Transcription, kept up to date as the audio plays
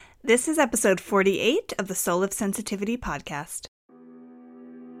This is episode 48 of the Soul of Sensitivity podcast.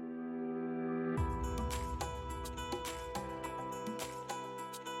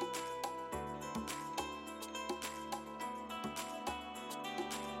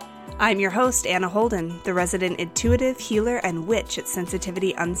 I'm your host, Anna Holden, the resident intuitive healer and witch at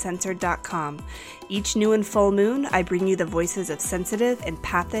sensitivityuncensored.com. Each new and full moon, I bring you the voices of sensitive,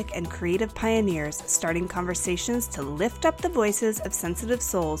 empathic, and creative pioneers, starting conversations to lift up the voices of sensitive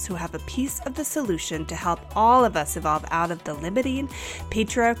souls who have a piece of the solution to help all of us evolve out of the limiting,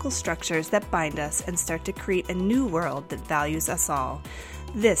 patriarchal structures that bind us and start to create a new world that values us all.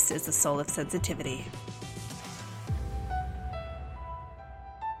 This is the Soul of Sensitivity.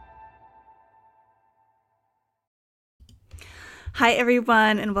 Hi,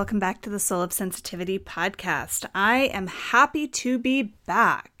 everyone, and welcome back to the Soul of Sensitivity podcast. I am happy to be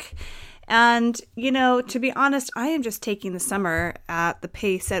back. And, to be honest, I am just taking the summer at the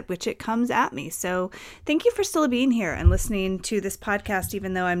pace at which it comes at me. So thank you for still being here and listening to this podcast,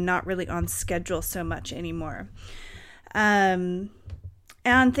 even though I'm not really on schedule so much anymore.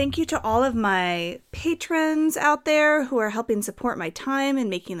 And thank you to all of my patrons out there who are helping support my time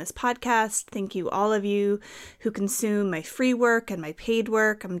in making this podcast. Thank you, all of you who consume my free work and my paid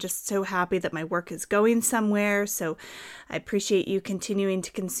work. I'm just so happy that my work is going somewhere. So I appreciate you continuing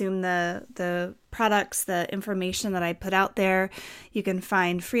to consume the products, the information that I put out there. You can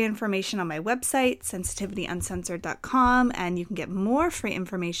find free information on my website, sensitivityuncensored.com, and you can get more free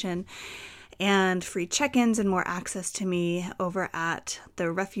information and free check-ins and more access to me over at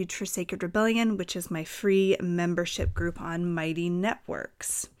the Refuge for Sacred Rebellion, which is my free membership group on Mighty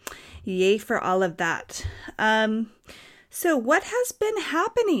Networks. Yay for all of that. So what has been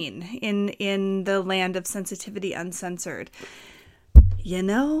happening in the land of Sensitivity Uncensored?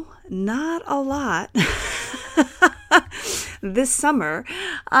 Not a lot this summer.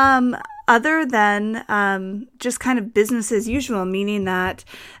 Other than just kind of business as usual, meaning that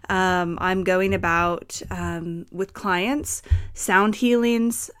I'm going about with clients, sound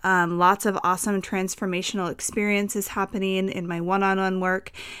healings, lots of awesome transformational experiences happening in my one-on-one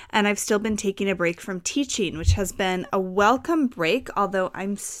work, and I've still been taking a break from teaching, which has been a welcome break, although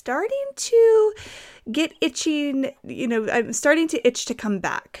I'm starting to get itching, I'm starting to itch to come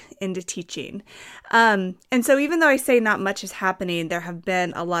back into teaching. And so even though I say not much is happening, there have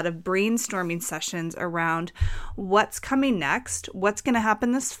been a lot of brainstorming sessions around what's coming next, what's going to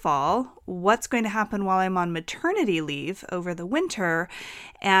happen this fall, what's going to happen while I'm on maternity leave over the winter,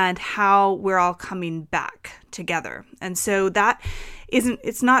 and how we're all coming back together. And so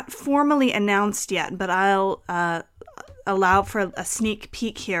it's not formally announced yet, but I'll allow for a sneak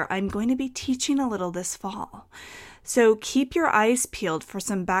peek here. I'm going to be teaching a little this fall. So keep your eyes peeled for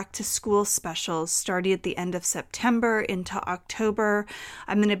some back to school specials starting at the end of September into October.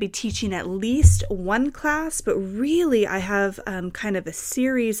 I'm going to be teaching at least one class, but really I have kind of a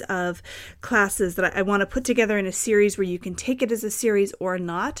series of classes that I want to put together in a series where you can take it as a series or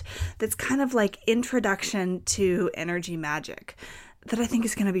not. That's kind of like introduction to energy magic that I think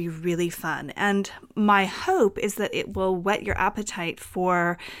is going to be really fun. And my hope is that it will whet your appetite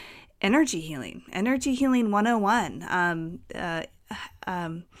for Energy Healing 101,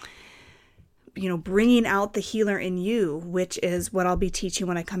 bringing out the healer in you, which is what I'll be teaching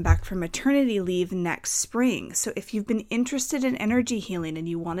when I come back from maternity leave next spring. So if you've been interested in energy healing and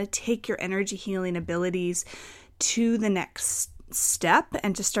you want to take your energy healing abilities to the next step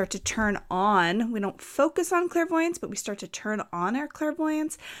and to start to turn on, we don't focus on clairvoyance, but we start to turn on our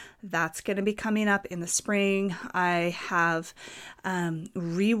clairvoyance, that's going to be coming up in the spring. I have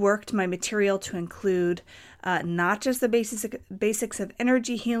reworked my material to include not just the basics of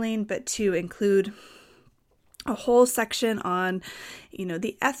energy healing, but to include a whole section on,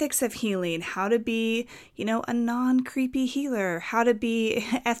 the ethics of healing, how to be, a non-creepy healer, how to be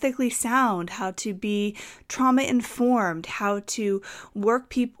ethically sound, how to be trauma-informed, how to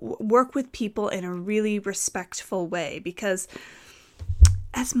work with people in a really respectful way. Because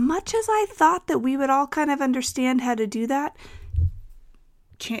as much as I thought that we would all kind of understand how to do that,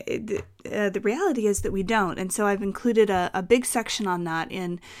 the reality is that we don't. And so I've included a big section on that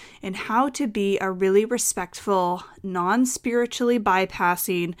in how to be a really respectful, non-spiritually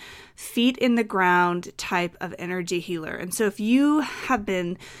bypassing, feet in the ground type of energy healer. And so if you have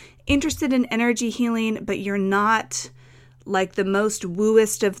been interested in energy healing, but you're not like the most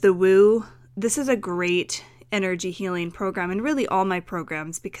wooest of the woo, this is a great energy healing program, and really all my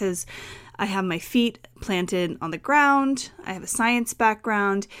programs, because I have my feet planted on the ground, I have a science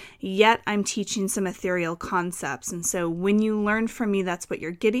background, yet I'm teaching some ethereal concepts. And so when you learn from me, that's what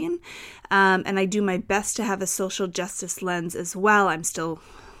you're getting. And I do my best to have a social justice lens as well. I'm still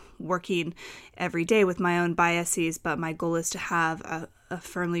working every day with my own biases, but my goal is to have a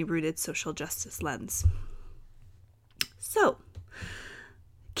firmly rooted social justice lens. So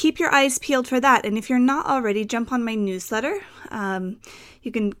keep your eyes peeled for that. And if you're not already, jump on my newsletter.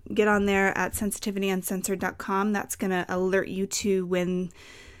 You can get on there at sensitivityuncensored.com. That's going to alert you to when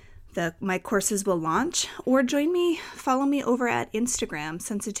my courses will launch. Or follow me over at Instagram.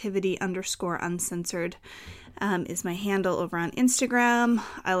 Sensitivity_uncensored is my handle over on Instagram.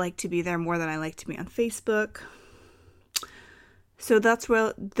 I like to be there more than I like to be on Facebook. So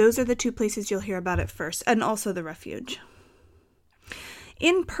those are the two places you'll hear about it first, and also the refuge.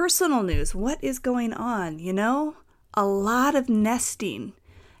 In personal news, what is going on? A lot of nesting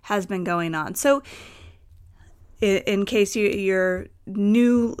has been going on. So in case you're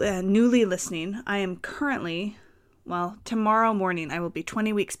newly listening, I am currently, tomorrow morning I will be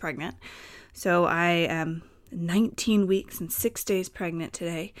 20 weeks pregnant. So I am 19 weeks and 6 days pregnant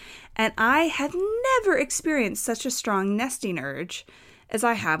today. And I have never experienced such a strong nesting urge as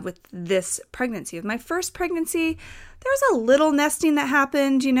I have with this pregnancy. With my first pregnancy, there was a little nesting that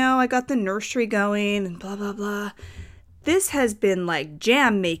happened. I got the nursery going and blah, blah, blah. This has been like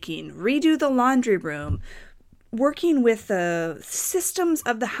jam making, redo the laundry room, working with the systems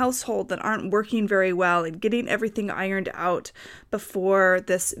of the household that aren't working very well and getting everything ironed out before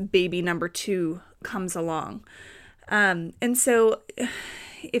this baby number 2 comes along. And so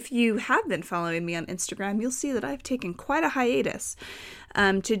if you have been following me on Instagram, you'll see that I've taken quite a hiatus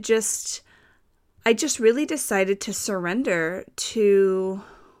I just really decided to surrender to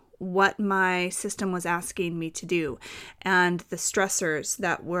what my system was asking me to do and the stressors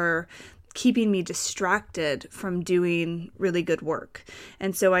that were keeping me distracted from doing really good work.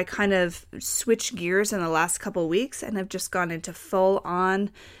 And so I kind of switched gears in the last couple weeks and have just gone into full-on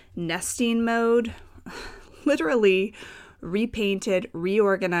nesting mode. Literally repainted,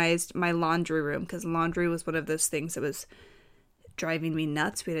 reorganized my laundry room, because laundry was one of those things that was driving me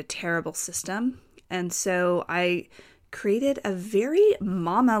nuts. We had a terrible system. And so I created a very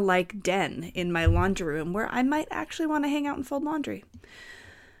mama-like den in my laundry room where I might actually want to hang out and fold laundry.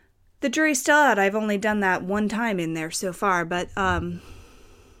 The jury's still out. I've only done that one time in there so far, but the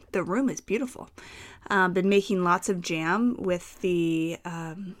room is beautiful. Been making lots of jam with the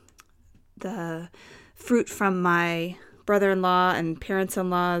fruit from my brother-in-law and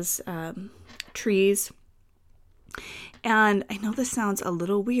parents-in-law's trees. And I know this sounds a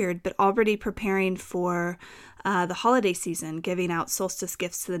little weird, but already preparing for the holiday season, giving out solstice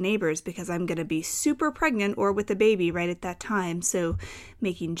gifts to the neighbors because I'm going to be super pregnant or with a baby right at that time. So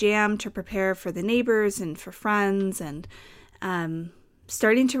making jam to prepare for the neighbors and for friends, and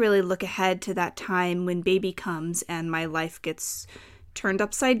starting to really look ahead to that time when baby comes and my life gets turned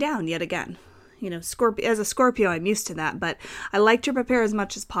upside down yet again. As a Scorpio, I'm used to that, but I like to prepare as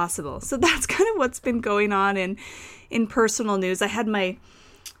much as possible. So that's kind of what's been going on in personal news. I had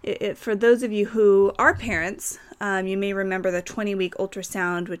for those of you who are parents, you may remember the 20-week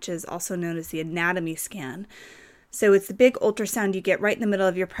ultrasound, which is also known as the anatomy scan. So it's the big ultrasound you get right in the middle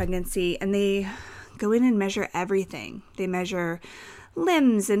of your pregnancy, and they go in and measure everything. They measure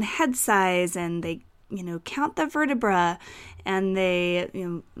limbs and head size, and they count the vertebra, and they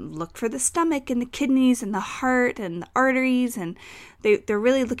look for the stomach and the kidneys and the heart and the arteries, and they're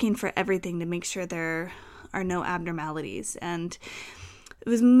really looking for everything to make sure there are no abnormalities. And it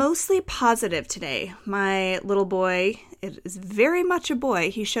was mostly positive today. My little boy, it is very much a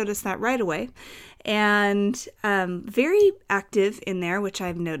boy. He showed us that right away. And very active in there, which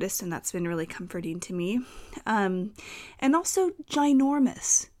I've noticed, and that's been really comforting to me. And also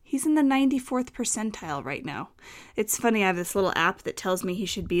ginormous. He's in the 94th percentile right now. It's funny, I have this little app that tells me he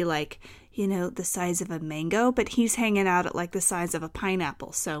should be like, the size of a mango, but he's hanging out at like the size of a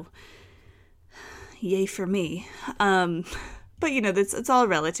pineapple. So, yay for me. But it's all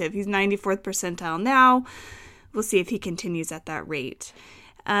relative. He's 94th percentile now. We'll see if he continues at that rate.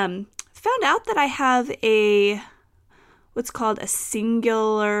 Found out that I have what's called a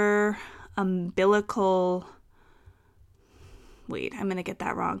singular umbilical. Wait, I'm going to get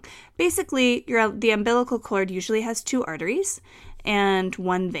that wrong. Basically, the umbilical cord usually has 2 arteries and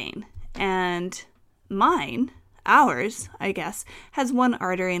 1 vein. And ours, I guess, has 1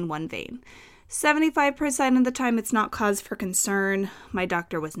 artery and 1 vein. 75% of the time, it's not cause for concern. My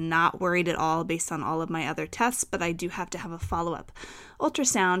doctor was not worried at all based on all of my other tests, but I do have to have a follow-up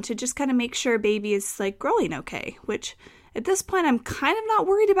ultrasound to just kind of make sure baby is growing okay, which at this point, I'm kind of not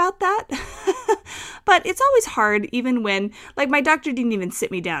worried about that. But it's always hard, even when, my doctor didn't even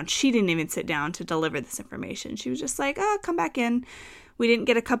sit me down. She didn't even sit down to deliver this information. She was just like, come back in. We didn't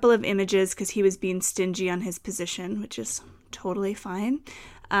get a couple of images because he was being stingy on his position, which is totally fine.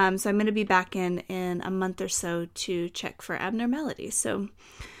 So I'm going to be back in a month or so to check for abnormalities. So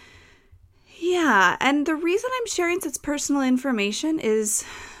yeah, and the reason I'm sharing such personal information is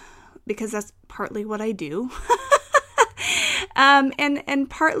because that's partly what I do. And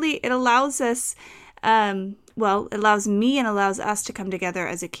partly it allows us, it allows me and allows us to come together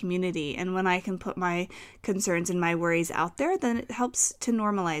as a community. And when I can put my concerns and my worries out there, then it helps to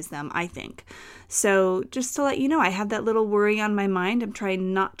normalize them, I think. So just to let you know, I have that little worry on my mind. I'm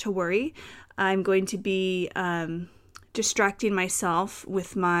trying not to worry. I'm going to be distracting myself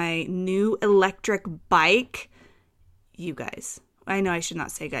with my new electric bike. You guys, I know I should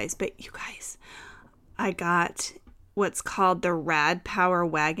not say guys, but you guys, I got what's called the Rad Power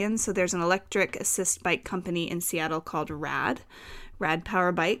Wagon. So there's an electric assist bike company in Seattle called Rad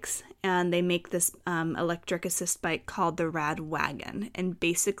Power Bikes, and they make this electric assist bike called the Rad Wagon. And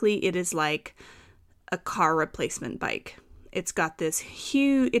basically it is like a car replacement bike. It's got this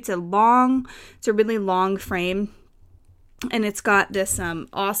huge, it's a really long frame, and it's got this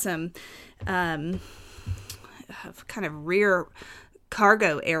awesome kind of rear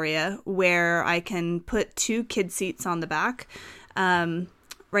cargo area where I can put 2 kid seats on the back.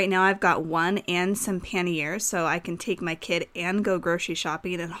 Right now I've got one and some panniers, so I can take my kid and go grocery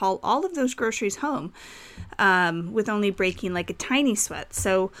shopping and haul all of those groceries home with only breaking like a tiny sweat.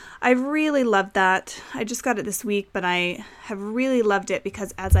 So I really loved that. I just got it this week, but I have really loved it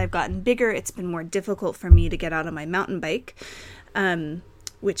because as I've gotten bigger, it's been more difficult for me to get out on my mountain bike,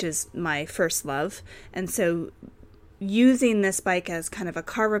 which is my first love. And so using this bike as kind of a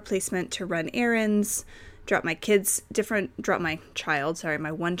car replacement to run errands, drop my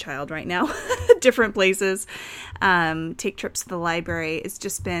one child right now, different places, take trips to the library. It's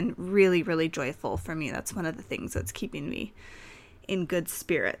just been really, really joyful for me. That's one of the things that's keeping me in good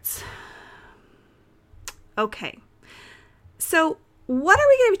spirits. Okay. So what are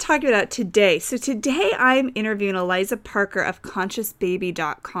we going to be talking about today? So today I'm interviewing Eliza Parker of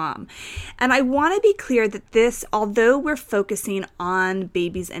ConsciousBaby.com. And I want to be clear that this, although we're focusing on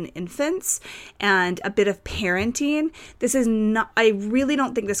babies and infants and a bit of parenting, this is not, I really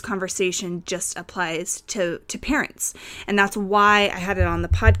don't think this conversation just applies to parents. And that's why I had it on the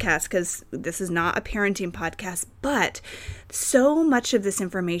podcast, because this is not a parenting podcast, but so much of this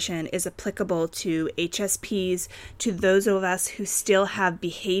information is applicable to HSPs, to those of us who still have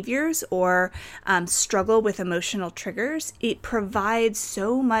behaviors or struggle with emotional triggers. It provides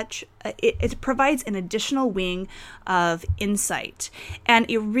so much, it provides an additional wing of insight. And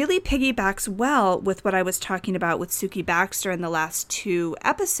it really piggybacks well with what I was talking about with Suki Baxter in the last 2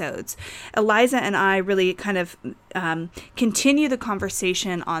 episodes. Eliza and I really kind of continue the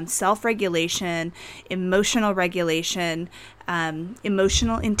conversation on self-regulation, emotional regulation,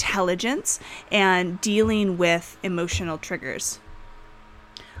 emotional intelligence, and dealing with emotional triggers.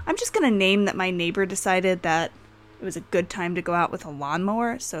 I'm just going to name that my neighbor decided that it was a good time to go out with a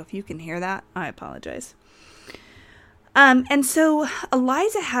lawnmower, so if you can hear that, I apologize. And so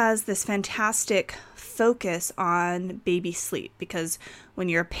Eliza has this fantastic focus on baby sleep, because when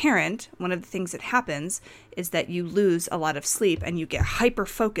you're a parent, one of the things that happens is that you lose a lot of sleep and you get hyper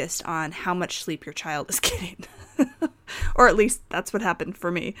focused on how much sleep your child is getting. Or at least that's what happened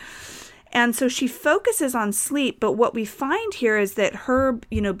for me. And so she focuses on sleep, but what we find here is that her,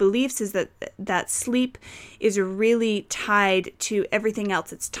 beliefs is that sleep is really tied to everything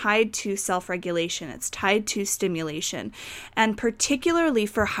else. It's tied to self-regulation. It's tied to stimulation. And particularly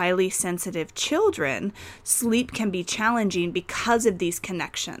for highly sensitive children, sleep can be challenging because of these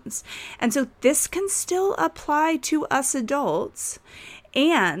connections. And so this can still apply to us adults.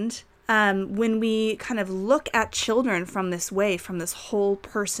 And when we kind of look at children from this whole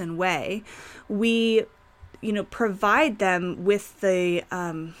person way, we, provide them with the,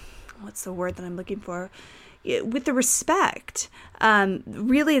 what's the word that I'm looking for? With the respect,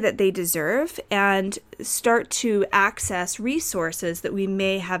 really that they deserve, and start to access resources that we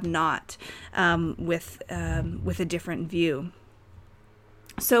may have not, with a different view.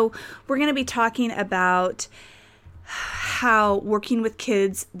 So we're going to be talking about how working with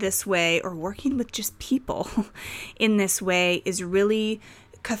kids this way, or working with just people in this way, is really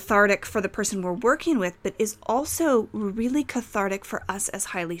cathartic for the person we're working with, but is also really cathartic for us as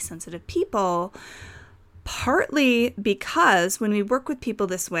highly sensitive people. Partly because when we work with people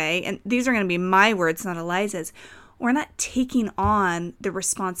this way, and these are going to be my words, not Eliza's, we're not taking on the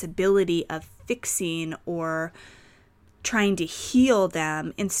responsibility of fixing or trying to heal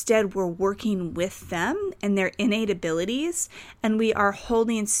them. Instead, we're working with them and their innate abilities, and we are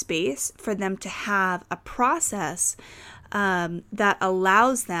holding space for them to have a process that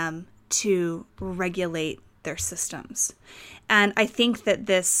allows them to regulate their systems. And I think that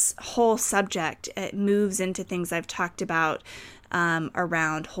this whole subject, it moves into things I've talked about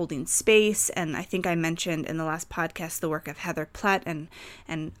around holding space. And I think I mentioned in the last podcast the work of Heather Plett,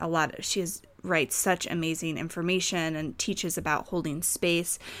 and writes such amazing information and teaches about holding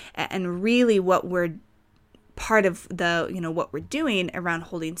space. And really what we're part of what we're doing around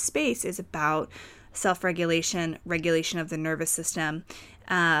holding space is about self-regulation, regulation of the nervous system,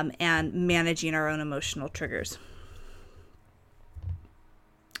 and managing our own emotional triggers.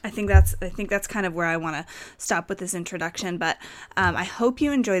 I think that's kind of where I want to stop with this introduction, but I hope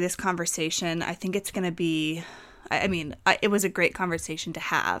you enjoy this conversation. I think it's going to be, it was a great conversation to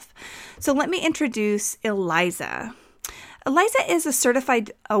have. So let me introduce Eliza. Eliza is a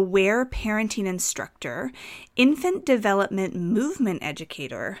certified aware parenting instructor, infant development movement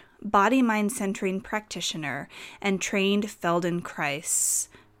educator, body-mind centering practitioner, and trained Feldenkrais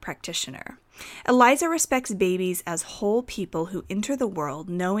practitioner. Eliza respects babies as whole people who enter the world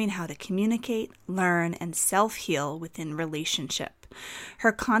knowing how to communicate, learn, and self-heal within relationship.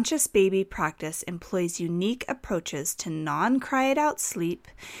 Her conscious baby practice employs unique approaches to non-cry-it-out sleep,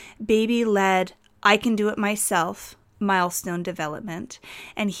 baby-led I can do it myself milestone development,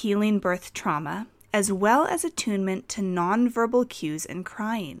 and healing birth trauma, as well as attunement to nonverbal cues and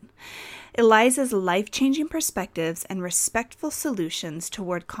crying. Eliza's life-changing perspectives and respectful solutions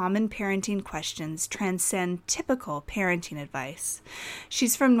toward common parenting questions transcend typical parenting advice.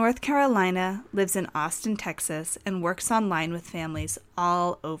 She's from North Carolina, lives in Austin, Texas, and works online with families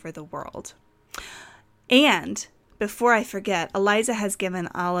all over the world. And before I forget, Eliza has given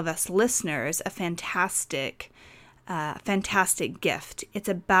all of us listeners a fantastic gift. It's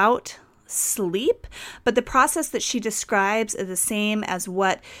about sleep, but the process that she describes is the same as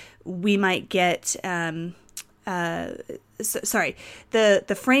what we might get. The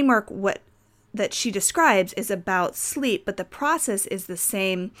framework that she describes is about sleep, but the process is the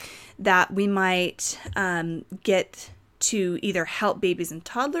same that we might get to either help babies and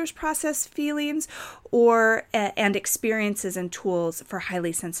toddlers process feelings or and experiences and tools for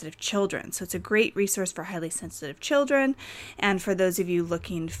highly sensitive children. So it's a great resource for highly sensitive children and for those of you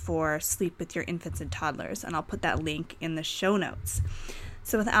looking for sleep with your infants and toddlers. And I'll put that link in the show notes.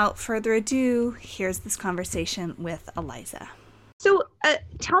 So without further ado, here's this conversation with Eliza. So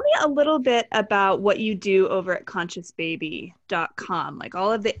tell me a little bit about what you do over at consciousbaby.com, like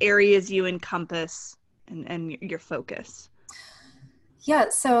all of the areas you encompass and your focus. Yeah,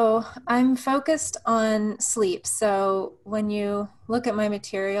 so I'm focused on sleep. So when you look at my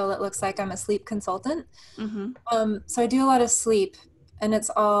material, it looks like I'm a sleep consultant. Mm-hmm. So I do a lot of sleep, and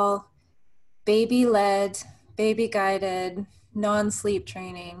it's all baby-led, baby-guided, non-sleep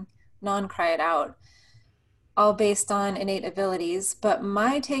training, non-cry it out, all based on innate abilities. But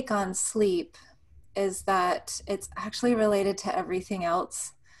my take on sleep is that it's actually related to everything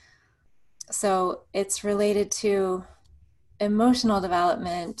else. So it's related to emotional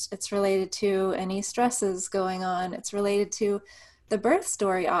development. It's related to any stresses going on. It's related to the birth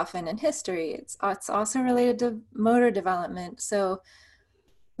story often in history. It's also related to motor development. So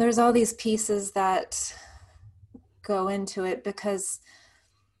there's all these pieces that go into it because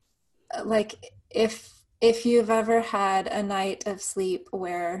like if you've ever had a night of sleep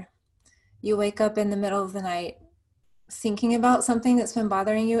where you wake up in the middle of the night thinking about something that's been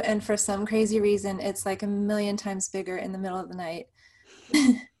bothering you, and for some crazy reason it's like 1,000,000 times bigger in the middle of the night.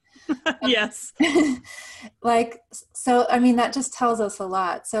 Yes. Like, so I mean that just tells us a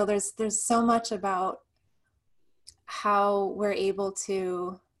lot. So there's so much about how we're able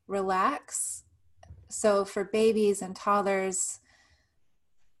to relax. So for babies and toddlers,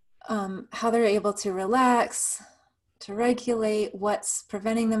 how they're able to relax, to regulate what's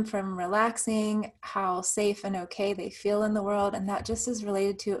preventing them from relaxing, how safe and okay they feel in the world. And that just is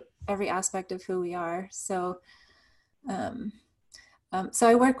related to every aspect of who we are. So, so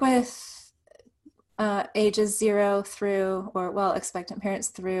I work with ages 0 through, expectant parents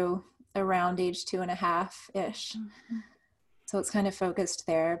through around age 2.5-ish. Mm-hmm. So it's kind of focused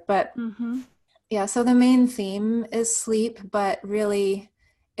there, but yeah, so the main theme is sleep, but really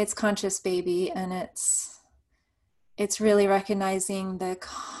it's conscious baby, and it's really recognizing the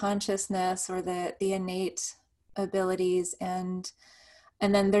consciousness or the innate abilities, and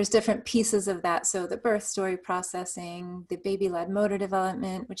then there's different pieces of that. So the birth story processing, the baby-led motor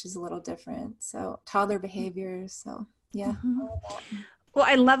development, which is a little different. So toddler behaviors. So yeah. Well,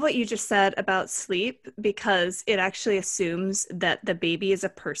 I love what you just said about sleep because it actually assumes that the baby is a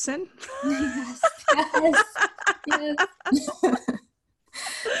person. Yes.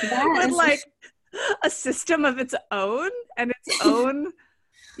 With like a system of its own and its own,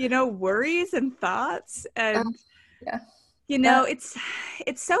 worries and thoughts. And That,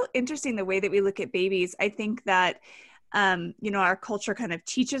 It's so interesting the way that we look at babies. I think that our culture kind of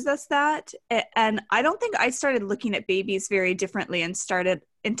teaches us that. And I don't think I started looking at babies very differently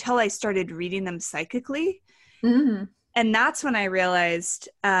until I started reading them psychically. mm, And that's when I realized,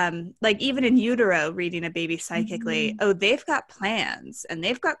 like even in utero, reading a baby psychically, mm, oh, they've got plans and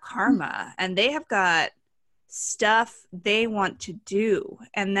they've got karma and they have got stuff they want to do.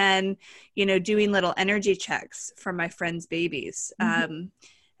 And then, doing little energy checks for my friends' babies, mm.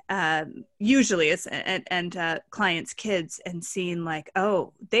 usually it's and clients' kids, and seeing like,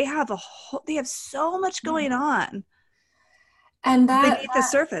 oh, they have so much Yeah. going on And beneath the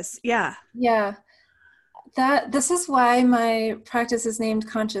surface. Yeah. yeah, this is why my practice is named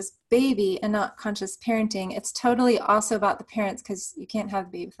Conscious Baby and not Conscious Parenting. It's totally also about the parents because you can't have a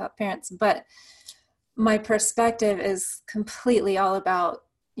baby without parents. But my perspective is completely all about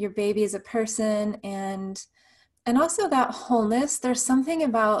your baby as a person and also that wholeness. There's something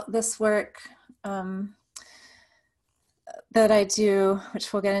about this work that I do,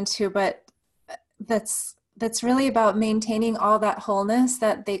 which we'll get into, but that's really about maintaining all that wholeness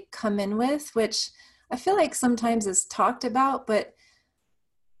that they come in with, which I feel like sometimes is talked about, but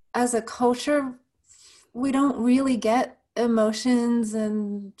as a culture, we don't really get emotions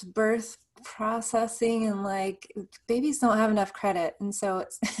and birth processing, and like babies don't have enough credit. And so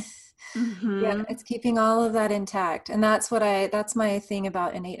it's yeah, Mm-hmm. it's keeping all of that intact. And that's my thing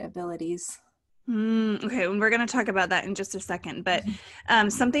about innate abilities. Okay, and we're going to talk about that in just a second. But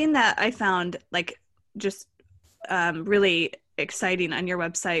something that I found like just really exciting on your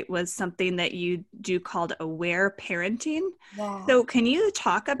website was something that you do called aware parenting. Yeah. So, can you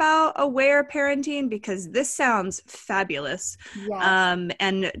talk about aware parenting? Because this sounds fabulous, Yes.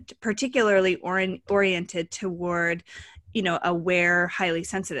 and particularly oriented toward, aware, highly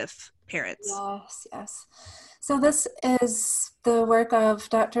sensitive parents. Yes, yes. So this is the work of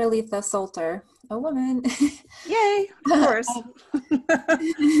Dr. Letha Solter, a woman. Yay, of course.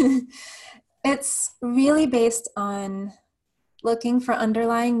 Um, it's really based on looking for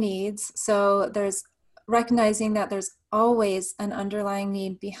underlying needs. So there's recognizing that there's always an underlying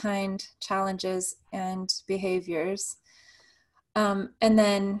need behind challenges and behaviors. And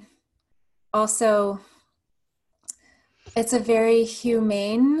then also, it's a very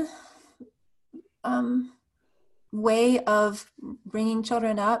humane um, way of bringing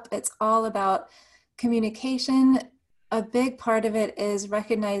children up. It's all about communication. A big part of it is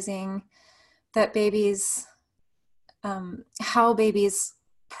recognizing that how babies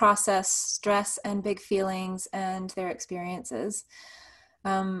process stress and big feelings and their experiences.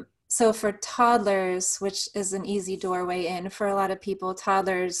 So for toddlers, which is an easy doorway in for a lot of people,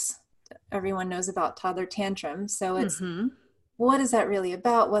 toddlers, everyone knows about toddler tantrums. So it's, Mm-hmm. what is that really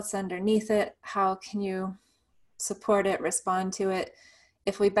about? What's underneath it? How can you support it, respond to it?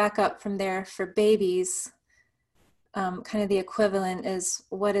 If we back up from there for babies, kind of the equivalent is,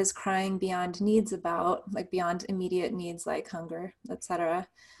 what is crying beyond needs about, like beyond immediate needs like hunger, etc.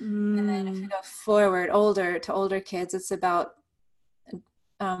 And then if we Mm. go forward, older kids, it's about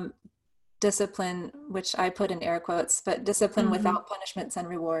um, discipline, which I put in air quotes, but discipline Mm-hmm. without punishments and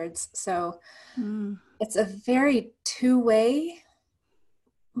rewards. So Mm. it's a very two-way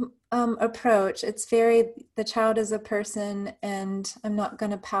approach. It's very, the child is a person and I'm not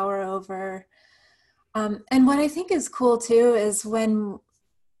going to power over. And what I think is cool too is when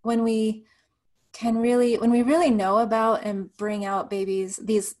we when we really know about and bring out babies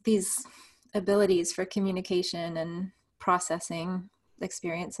these abilities for communication and processing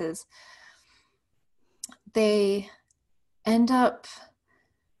experiences, they end up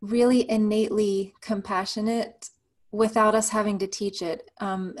really innately compassionate without us having to teach it.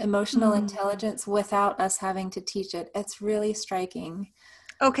 Emotional Mm. intelligence without us having to teach it. It's really striking.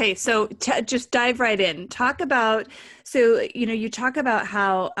 Okay, so just dive right in. Talk about, so, you talk about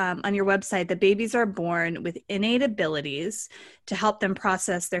how on your website, the babies are born with innate abilities to help them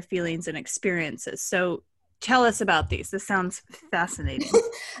process their feelings and experiences. So tell us about these. This sounds fascinating.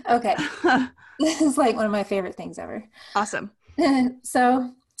 Okay, this is like one of my favorite things ever. Awesome.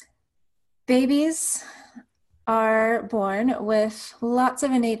 So babies are born with lots of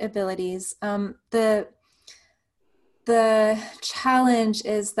innate abilities. The challenge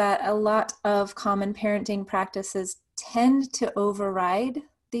is that a lot of common parenting practices tend to override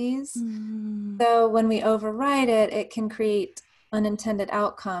these. Mm. So when we override it, it can create unintended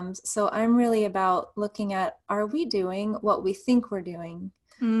outcomes. So I'm really about looking at, are we doing what we think we're doing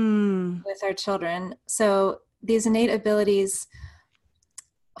Mm. with our children? So these innate abilities,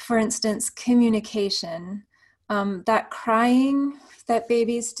 for instance, communication, that crying that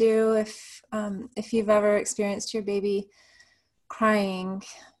babies do, if you've ever experienced your baby crying,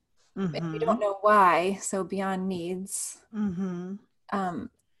 and we don't know why, so beyond needs, um,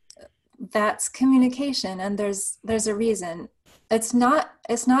 that's communication, and there's a reason. It's not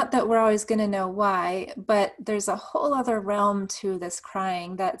that we're always going to know why, but there's a whole other realm to this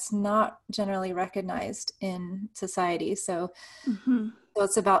crying that's not generally recognized in society. So, so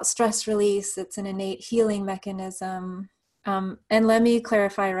it's about stress release. It's an innate healing mechanism. And let me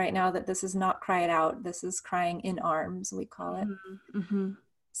clarify right now that this is not cry it out. This is crying in arms, we call it.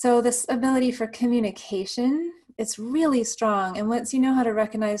 So this ability for communication, it's really strong. And once you know how to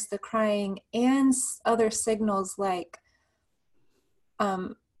recognize the crying and other signals, like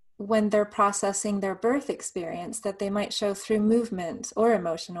when they're processing their birth experience, that they might show through movement or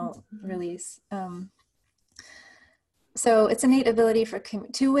emotional release. So it's innate ability for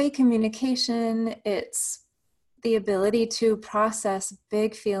two-way communication. It's the ability to process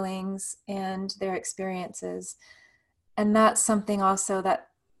big feelings and their experiences. And that's something also that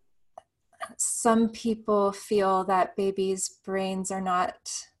some people feel that babies' brains are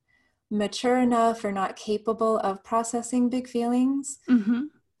not mature enough or not capable of processing big feelings.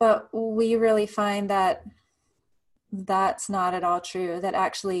 But we really find that that's not at all true. That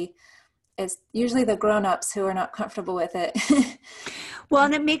actually it's usually the grown-ups who are not comfortable with it. Well,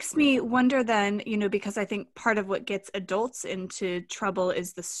 and it makes me wonder then, because I think part of what gets adults into trouble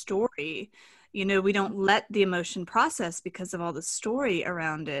is the story. We don't let the emotion process because of all the story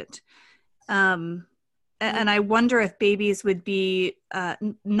around it. And I wonder if babies would be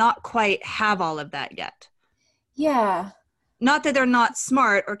not quite have all of that yet. Yeah. Not that they're not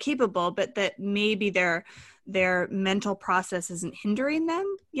smart or capable, but that maybe their mental process isn't hindering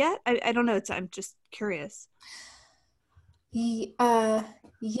them yet. I don't know. I'm just curious.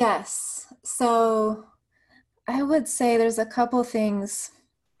 Yes. So I would say there's a couple things.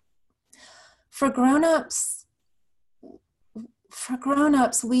 For grown-ups,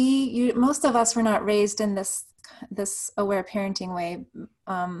 most of us were not raised in this aware parenting way,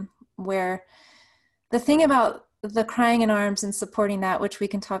 where the thing about the crying in arms and supporting that, which we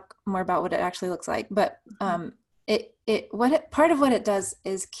can talk more about what it actually looks like, but part of what it does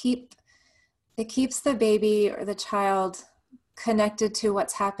is it keeps the baby or the child connected to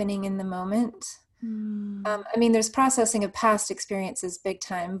what's happening in the moment. I mean, there's processing of past experiences big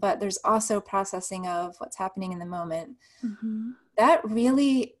time, but there's also processing of what's happening in the moment. That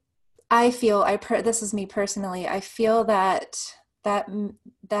really, I feel, this is me personally, I feel that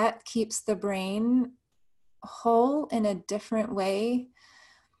keeps the brain whole in a different way.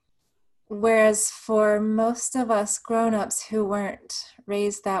 Whereas for most of us grown-ups who weren't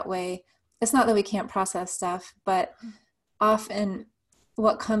raised that way, it's not that we can't process stuff, but often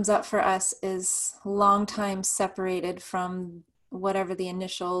what comes up for us is long time separated from whatever the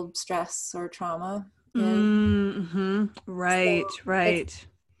initial stress or trauma is. Right, so right.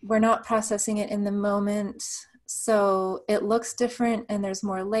 We're not processing it in the moment. So it looks different and there's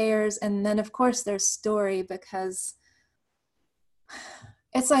more layers. And then of course there's story, because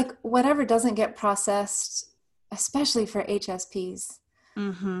it's like whatever doesn't get processed, especially for HSPs,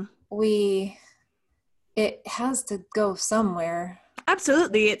 it has to go somewhere.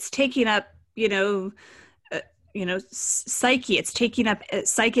 Absolutely. It's taking up, psyche. It's taking up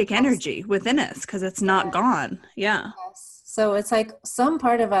psychic energy within us because it's not gone. Yeah. Yes. So it's like some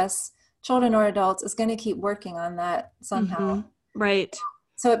part of us, children or adults, is going to keep working on that somehow. Right.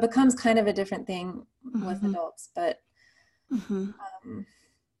 So it becomes kind of a different thing with adults, but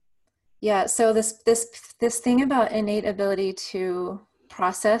yeah. So this thing about innate ability to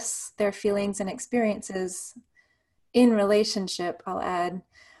process their feelings and experiences in relationship, I'll add,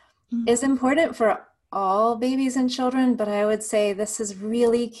 is important for all babies and children, but I would say this is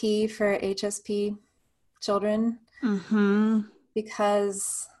really key for HSP children,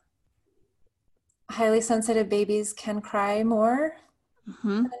 because highly sensitive babies can cry more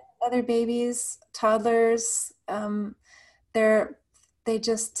than other babies. Toddlers, they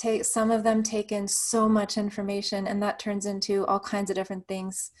just take, some of them take in so much information, and that turns into all kinds of different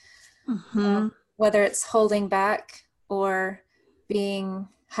things, whether it's holding back or being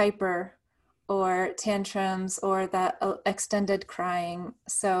hyper or tantrums or that extended crying.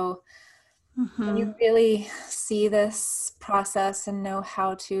 So when you really see this process and know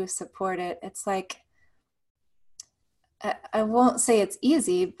how to support it, it's like, I won't say it's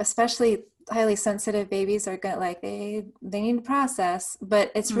easy, especially highly sensitive babies are going, like they need to process,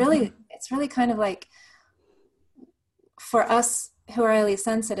 but it's really kind of like, for us who are highly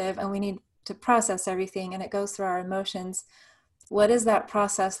sensitive and we need to process everything and it goes through our emotions, what does that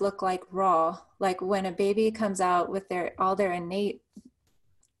process look like raw? Like when a baby comes out with all their innate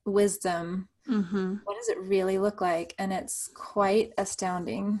wisdom Mm-hmm. What does it really look like? And it's quite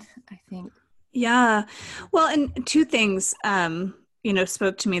astounding, I think. Yeah. Well, and two things,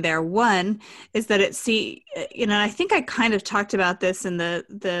 spoke to me there. One is that I think I kind of talked about this in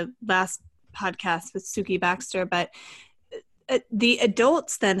the last podcast with Suki Baxter, but the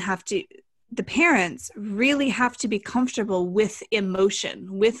adults then the parents really have to be comfortable with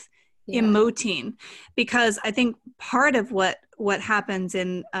emotion, with emoting, because I think part of what happens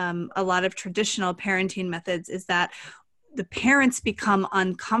in a lot of traditional parenting methods is that the parents become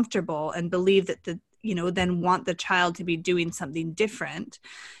uncomfortable and believe that then want the child to be doing something different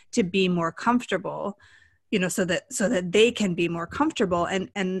to be more comfortable, so that they can be more comfortable. And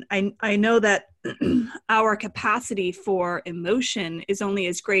I know that our capacity for emotion is only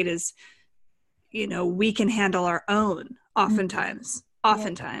as great as, we can handle our own oftentimes.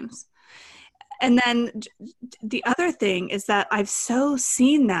 And then the other thing is that I've so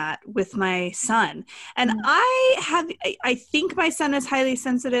seen that with my son, and I think my son is highly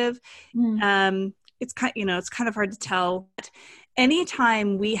sensitive. It's kind of hard to tell. But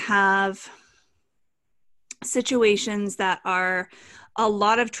anytime we have situations that are a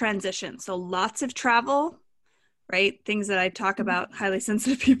lot of transition, so lots of travel, right? Things that I talk about, highly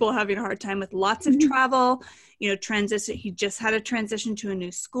sensitive people having a hard time with, lots of travel, transition. He just had a transition to a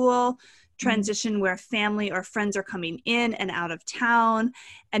new school, transition where family or friends are coming in and out of town.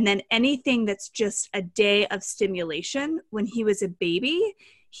 And then anything that's just a day of stimulation. When he was a baby,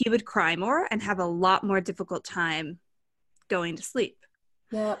 he would cry more and have a lot more difficult time going to sleep.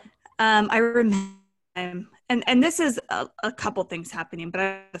 Yeah. I remember, and this is a couple things happening,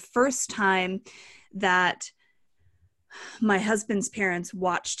 but the first time that my husband's parents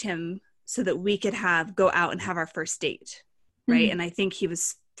watched him so that we could go out and have our first date, right? And I think he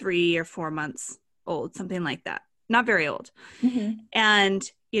was 3 or 4 months old, something like that. Not very old. And,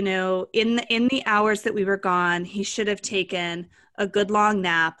 in the hours that we were gone, he should have taken a good long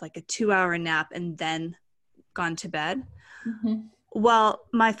nap, like a 2-hour nap, and then gone to bed. Well,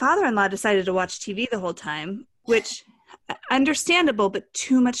 my father-in-law decided to watch TV the whole time, which understandable, but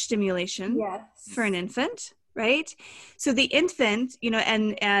too much stimulation for an infant. Right. So the infant,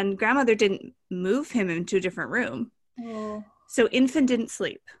 and grandmother didn't move him into a different room. So infant didn't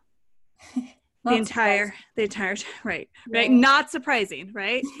sleep the entire right. Not surprising.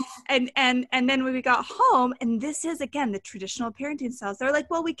 Right. and then when we got home, and this is, again, the traditional parenting styles, they're like,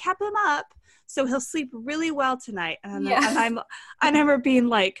 well, we kept him up so he'll sleep really well tonight. And I remember being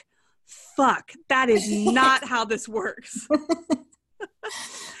like, fuck, that is not how this works.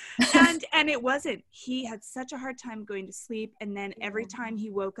 And it wasn't. He had such a hard time going to sleep, and then every time he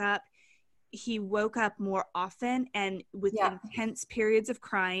woke up more often and with intense periods of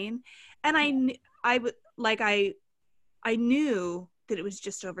crying. And I knew that it was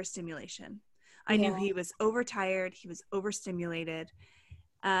just overstimulation. I knew he was overtired, he was overstimulated,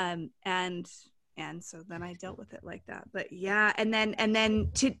 and so then I dealt with it like that. But and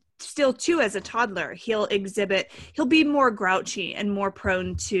then still too, as a toddler, he'll be more grouchy and more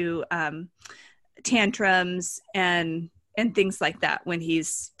prone to tantrums and things like that when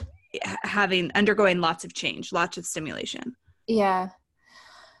he's undergoing lots of change, lots of stimulation.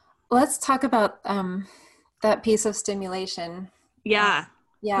 Let's talk about that piece of stimulation.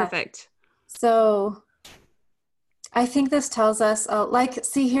 Perfect. So I think this tells us,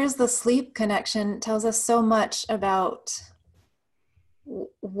 here's the sleep connection, tells us so much about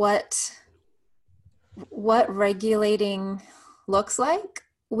what regulating looks like.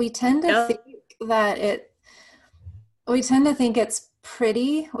 We tend to think it's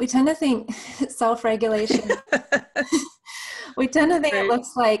pretty. We tend to think self-regulation. We tend to think it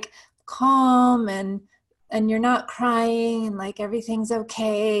looks like calm and you're not crying and like everything's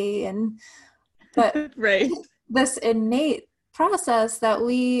okay, but this innate process that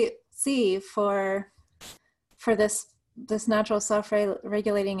we see for this natural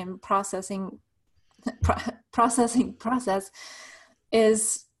self-regulating and processing process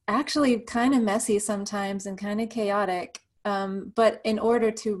is actually kind of messy sometimes and kind of chaotic, but in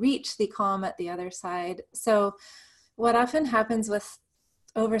order to reach the calm at the other side. So what often happens with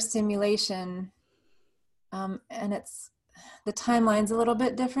overstimulation, and the timeline's a little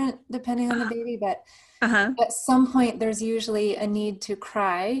bit different depending on the baby, but at some point there's usually a need to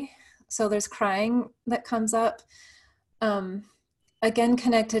cry. So there's crying that comes up, again,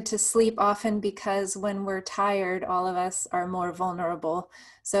 connected to sleep often, because when we're tired, all of us are more vulnerable.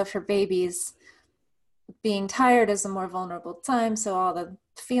 So for babies, being tired is a more vulnerable time. So all the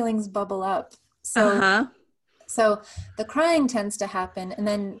feelings bubble up. So the crying tends to happen. And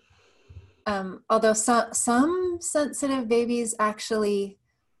then, although some sensitive babies actually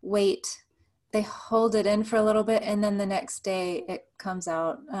wait they hold it in for a little bit, and then the next day it comes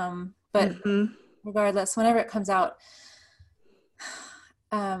out. But regardless, whenever it comes out,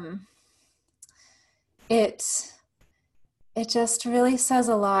 um, it just really says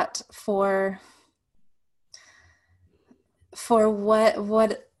a lot for what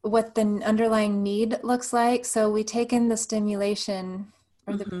the underlying need looks like. So we take in the stimulation,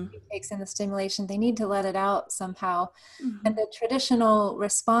 or the baby takes in the stimulation. They need to let it out somehow. And the traditional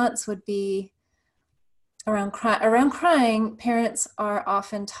response would be around crying. Parents are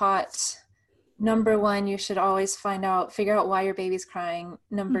often taught, number one, you should always figure out why your baby's crying.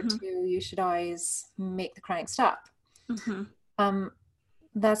 Number two, you should always make the crying stop.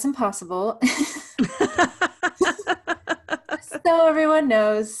 That's impossible. So everyone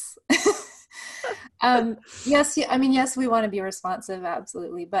knows. Yes, we want to be responsive,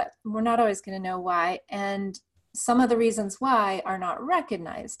 absolutely, but we're not always going to know why. And some of the reasons why are not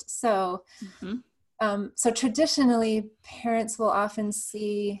recognized. So, so traditionally, parents will often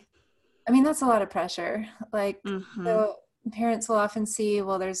see, that's a lot of pressure. Like, so parents will often see,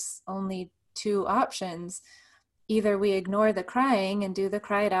 well, there's only two options. Either we ignore the crying and do the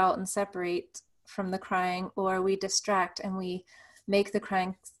cry it out and separate from the crying, or we distract and we make the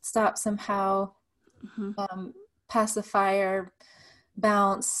crying stop somehow, pacifier,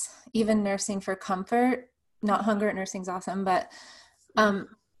 bounce, even nursing for comfort, not hunger. Nursing's awesome, but and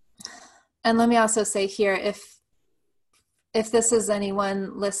let me also say here, if this is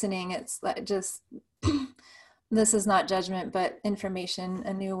anyone listening, it's like just this is not judgment, but information,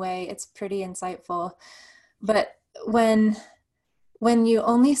 a new way. It's pretty insightful. But when you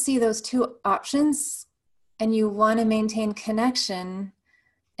only see those two options and you want to maintain connection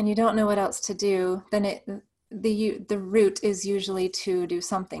and you don't know what else to do, then the route is usually to do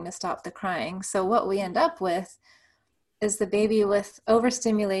something to stop the crying. So what we end up with is the baby with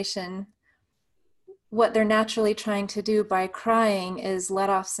overstimulation. What they're naturally trying to do by crying is let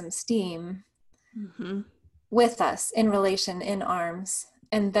off some steam with us in relation, in arms.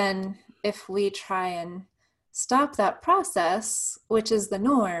 And then if we try and stop that process, which is the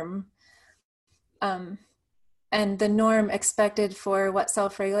norm, and the norm expected for what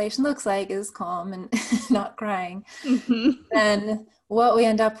self-regulation looks like is calm and not crying, then what we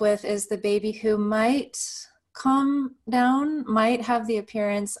end up with is the baby who might calm down, might have the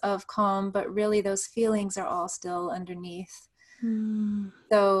appearance of calm, but really those feelings are all still underneath.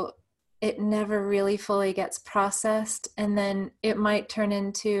 So it never really fully gets processed, and then it might turn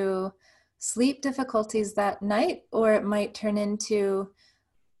into sleep difficulties that night, or it might turn into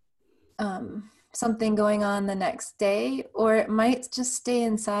something going on the next day, or it might just stay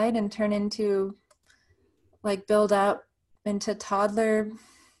inside and turn into, like, build up into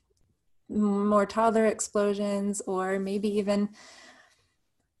more toddler explosions, or maybe even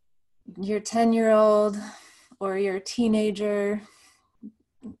your 10-year-old or your teenager.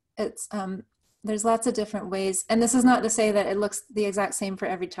 It's there's lots of different ways, and this is not to say that it looks the exact same for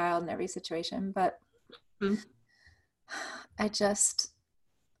every child in every situation, but I just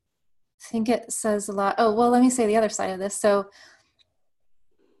think it says a lot. Oh, well, let me say the other side of this. So,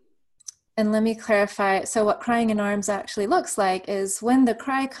 and let me clarify. So what crying in arms actually looks like is when the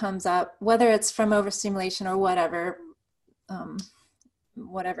cry comes up, whether it's from overstimulation or whatever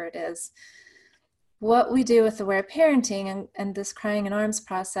it is, what we do with aware parenting and this crying in arms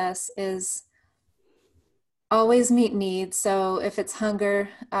process is always meet needs. So if it's hunger,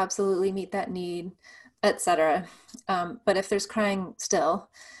 absolutely meet that need, etc. But if there's crying still,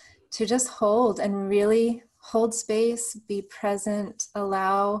 to just hold and really hold space, be present,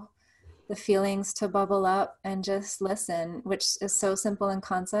 allow the feelings to bubble up, and just listen, which is so simple in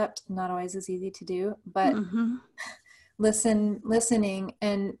concept, not always as easy to do, but listening,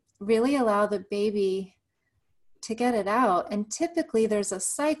 and really allow the baby to get it out. And typically there's a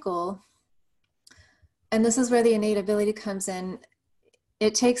cycle, and this is where the innate ability comes in.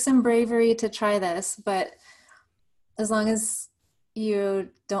 It takes some bravery to try this, but as long as you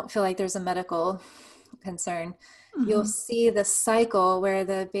don't feel like there's a medical concern, you'll see the cycle where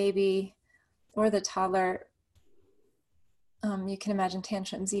the baby or the toddler, you can imagine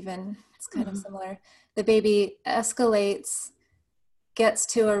tantrums even, it's kind of similar. The baby escalates, gets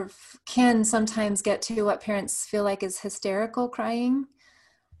to, or can sometimes get to, what parents feel like is hysterical crying.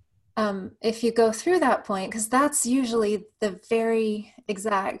 If you go through that point, because that's usually the very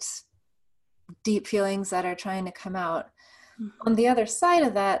exact deep feelings that are trying to come out. On the other side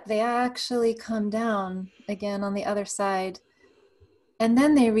of that, they actually come down again on the other side, and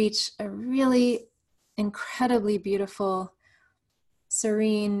then they reach a really incredibly beautiful,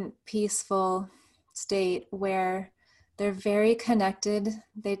 serene, peaceful state where they're very connected.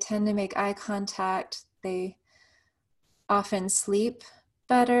 They tend to make eye contact. They often sleep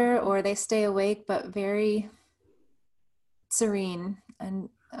better, or they stay awake, but very serene and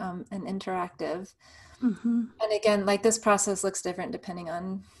interactive. Mm-hmm. And again, like this process looks different depending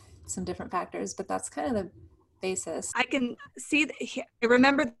on some different factors, but that's kind of the basis. I can see I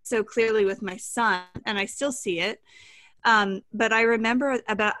remember so clearly with my son, and I still see it. But I remember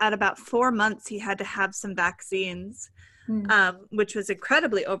at about 4 months, he had to have some vaccines, which was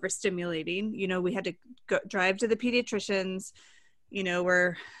incredibly overstimulating. You know, we had to drive to the pediatricians. You know,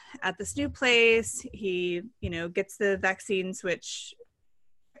 we're at this new place. He, you know, gets the vaccines, which,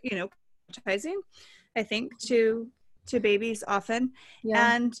 you know, traumatizing, I think, to babies often,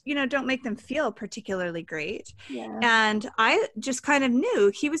 and, you know, don't make them feel particularly great. And I just kind of knew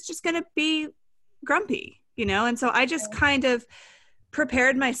he was just going to be grumpy, you know, and so I just kind of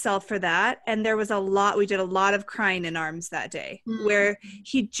prepared myself for that. And there was we did a lot of crying in arms that day, where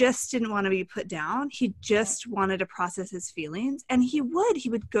he just didn't want to be put down. He just wanted to process his feelings, and he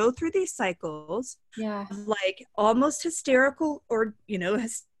would go through these cycles, like almost hysterical, or, you know,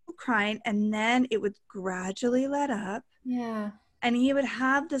 crying, and then it would gradually let up, and he would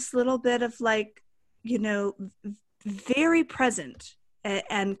have this little bit of, like, you know, very present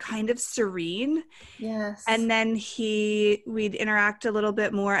and kind of serene, and then we'd interact a little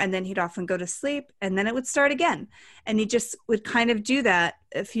bit more, and then he'd often go to sleep, and then it would start again, and he just would kind of do that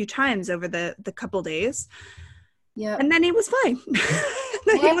a few times over the couple days, and then he was fine.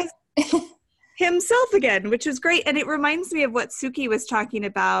 He was himself again, which was great. And it reminds me of what Suki was talking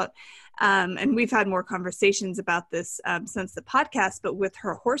about. And we've had more conversations about this since the podcast, but with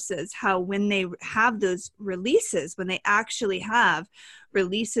her horses, how when they have those releases, when they actually have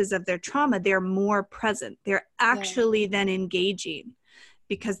releases of their trauma, they're more present. They're actually then engaging,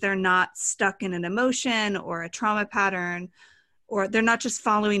 because they're not stuck in an emotion or a trauma pattern, or they're not just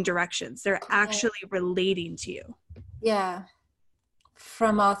following directions. They're actually relating to you. Yeah.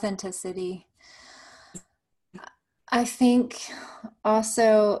 From authenticity. I think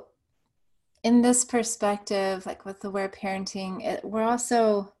also in this perspective, like with aware parenting,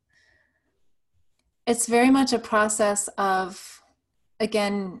 it's very much a process of,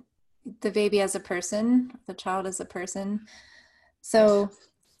 again, the baby as a person, the child as a person. So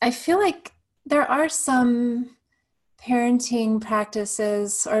I feel like there are some parenting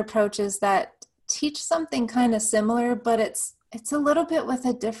practices or approaches that teach something kind of similar, but it's a little bit with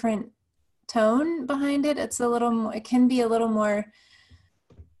a different tone behind it. It can be a little more,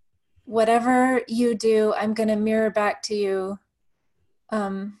 whatever you do, I'm going to mirror back to you.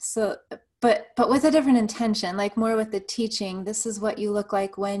 But with a different intention, like more with the teaching, this is what you look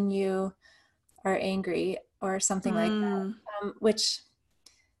like when you are angry, or something like that, which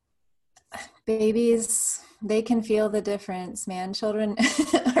babies, they can feel the difference, man. Children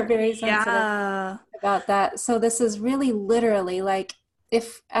are very sensitive about that. So this is really literally like,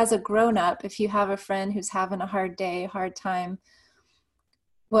 if as a grown-up, if you have a friend who's having a hard day, hard time,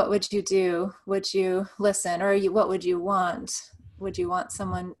 what would you do? Would you listen? Or what would you want? Would you want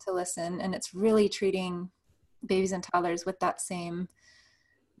someone to listen? And it's really treating babies and toddlers with that same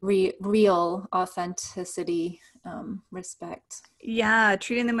real authenticity, respect. Yeah,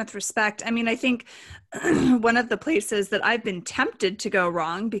 treating them with respect. I mean, I think one of the places that I've been tempted to go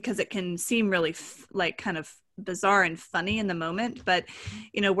wrong, because it can seem really like kind of bizarre and funny in the moment, but,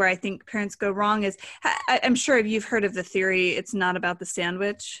 you know, where I think parents go wrong is, I'm sure you've heard of the theory, it's not about the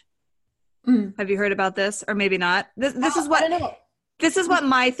sandwich. Have you heard about this? Or maybe not. This is what... This is what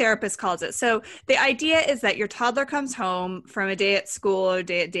my therapist calls it. So the idea is that your toddler comes home from a day at school or a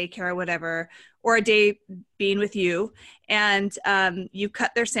day at daycare or whatever, or a day being with you, and you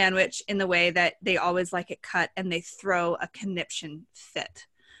cut their sandwich in the way that they always like it cut, and they throw a conniption fit.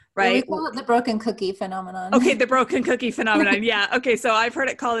 Right? Yeah, we call it the broken cookie phenomenon. Okay, the broken cookie phenomenon. Yeah. Okay, so I've heard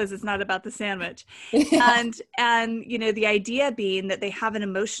it called as, it's not about the sandwich. And you know, the idea being that they have an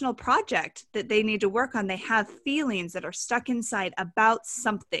emotional project that they need to work on. They have feelings that are stuck inside about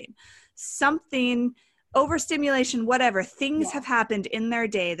something, overstimulation, whatever. Things have happened in their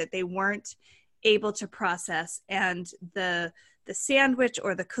day that they weren't able to process, and the sandwich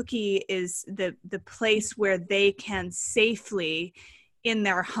or the cookie is the place where they can safely, in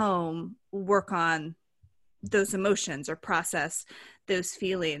their home, work on those emotions or process those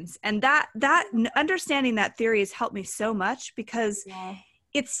feelings. And that understanding that theory has helped me so much, because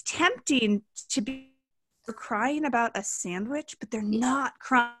it's tempting to be crying about a sandwich, but they're not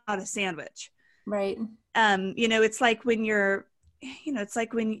crying about a sandwich. Right. You know, it's like when you're it's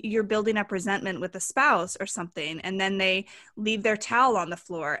like when you're building up resentment with a spouse or something, and then they leave their towel on the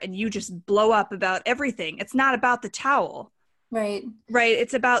floor and you just blow up about everything. It's not about the towel. Right. Right.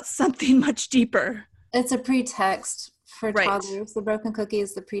 It's about something much deeper. It's a pretext for Right. toddlers. The broken cookie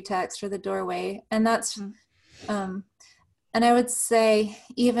is the pretext for the doorway. And that's, and I would say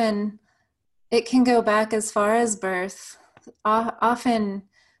even it can go back as far as birth. Often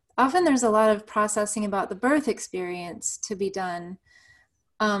there's a lot of processing about the birth experience to be done.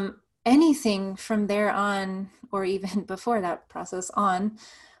 Anything from there on, or even before that process on,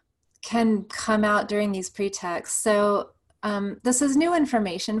 can come out during these pretexts. So this is new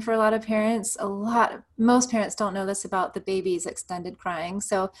information for a lot of parents. Most parents don't know this about the baby's extended crying.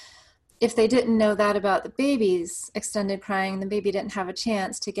 So if they didn't know that about the baby's extended crying, the baby didn't have a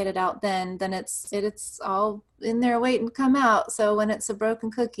chance to get it out then it's all in there waiting to come out. So when it's a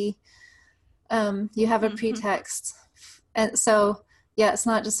broken cookie, you have a pretext. And so, yeah, it's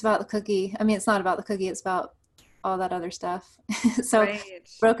not just about the cookie. I mean, it's not about the cookie, it's about all that other stuff. So right.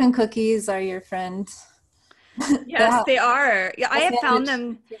 Broken cookies are your friend. Yes, they are. Yeah, I have found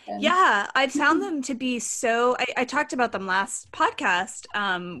them. Yeah, I found them to be so. I talked about them last podcast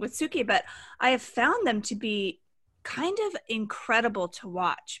with Suki, but I have found them to be kind of incredible to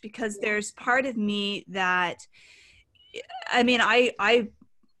watch, because there's part of me that, I mean, I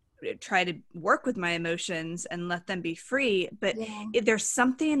try to work with my emotions and let them be free, but there's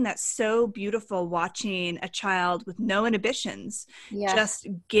something that's so beautiful watching a child with no inhibitions, just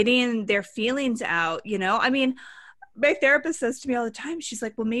getting their feelings out. I mean, my therapist says to me all the time, she's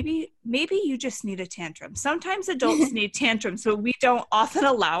like, well, maybe you just need a tantrum. Sometimes adults need tantrums, but we don't often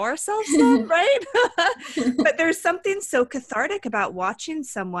allow ourselves them, right? But there's something so cathartic about watching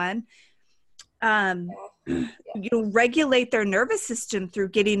someone regulate their nervous system through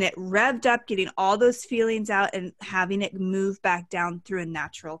getting it revved up, getting all those feelings out, and having it move back down through a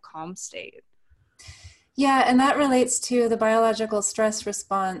natural calm state. Yeah, and that relates to the biological stress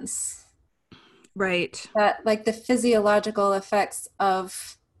response. Right. That, like, the physiological effects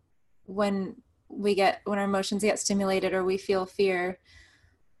of when our emotions get stimulated or we feel fear.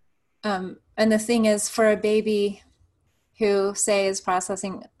 And the thing is, for a baby who, say, is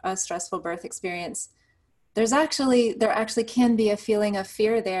processing a stressful birth experience, there actually can be a feeling of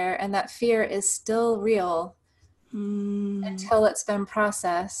fear there, and that fear is still real until it's been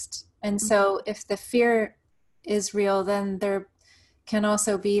processed. And so if the fear is real, then there can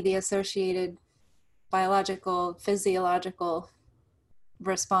also be the associated biological, physiological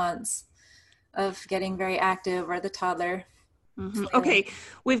response of getting very active, or the toddler. Okay,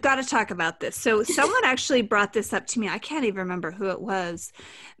 we've got to talk about this. So someone actually brought this up to me. I can't even remember who it was,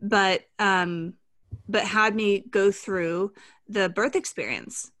 but had me go through the birth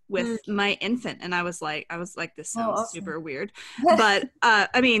experience with my infant, and I was like, this sounds awesome. Super weird. But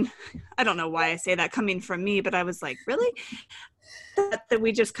I mean, I don't know why I say that coming from me, but I was like, really? That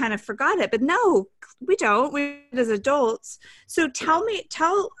we just kind of forgot it. But no, we don't. We as adults. So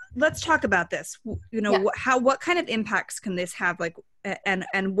let's talk about this. What kind of impacts can this have? Like,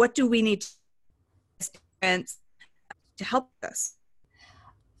 and what do we need to help us?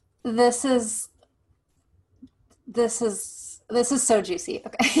 This is so juicy.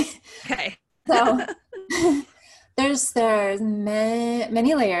 Okay. Okay. So there's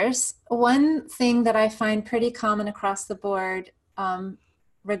many layers. One thing that I find pretty common across the board,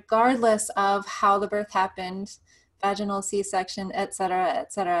 regardless of how the birth happened, vaginal, C-section, et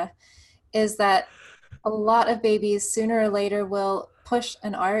cetera, is that a lot of babies sooner or later will push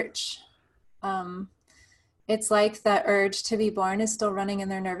an arch. It's like that urge to be born is still running in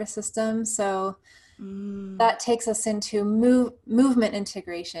their nervous system. So that takes us into movement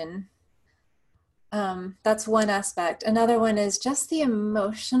integration. That's one aspect. Another one is just the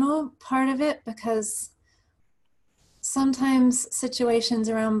emotional part of it, because sometimes situations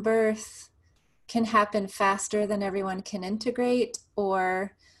around birth can happen faster than everyone can integrate,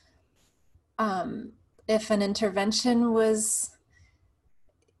 or if an intervention was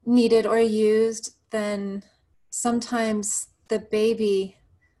needed or used, then sometimes the baby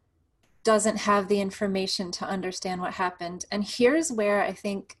doesn't have the information to understand what happened. And here's where I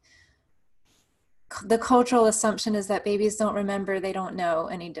think the cultural assumption is that babies don't remember, they don't know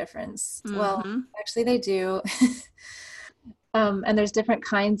any difference. Well, actually they do. And there's different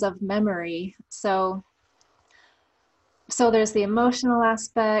kinds of memory. So there's the emotional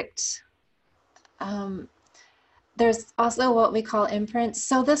aspect. There's also what we call imprints.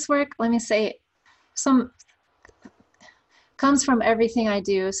 So this work, let me say, comes from everything I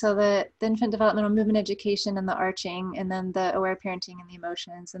do. So the infant developmental movement education and the arching, and then the aware parenting and the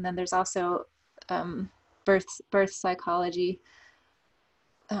emotions. And then there's also birth psychology.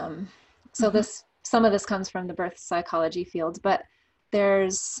 So this, some of this comes from the birth psychology field, but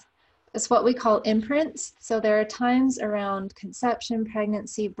it's what we call imprints. So there are times around conception,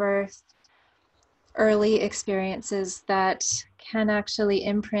 pregnancy, birth, early experiences that can actually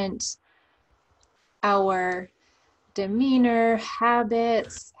imprint our demeanor,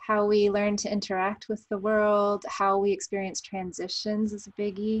 habits, how we learn to interact with the world, how we experience transitions is a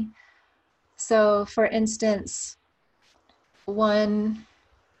biggie. So for instance, one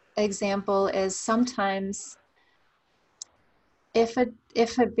example is sometimes if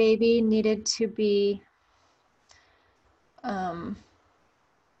a baby needed to be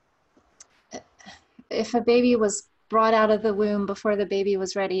if a baby was brought out of the womb before the baby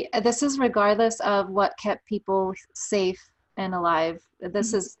was ready, this is regardless of what kept people safe and alive.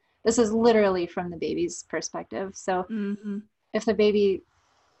 This is literally from the baby's perspective. So if the baby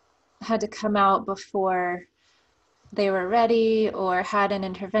had to come out before they were ready or had an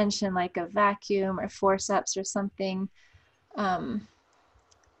intervention like a vacuum or forceps or something,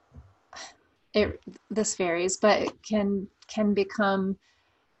 this varies, but it can become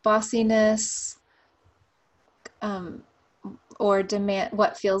bossiness, or demand,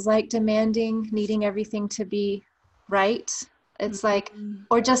 what feels like demanding, needing everything to be right. It's like,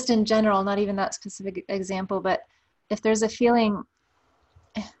 or just in general, not even that specific example, but if there's a feeling,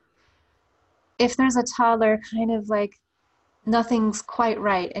 if there's a toddler kind of like nothing's quite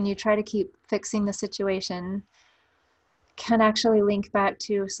right and you try to keep fixing the situation, can actually link back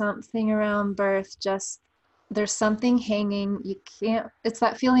to something around birth. Just there's something hanging, you can't, it's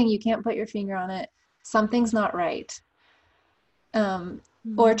that feeling you can't put your finger on it, something's not right.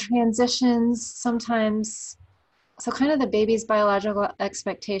 Or transitions sometimes, so kind of the baby's biological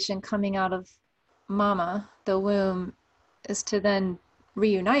expectation coming out of mama, the womb, is to then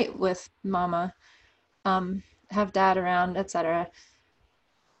reunite with mama, have dad around, etc.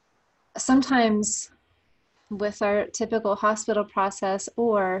 Sometimes with our typical hospital process,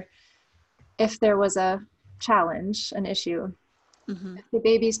 or if there was a challenge, an issue, if the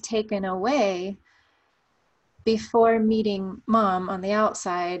baby's taken away before meeting mom on the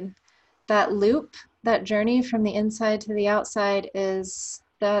outside, that loop, that journey from the inside to the outside, is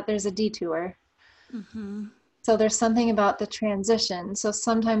that there's a detour. So there's something about the transition. So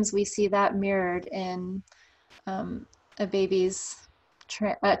sometimes we see that mirrored in a baby's,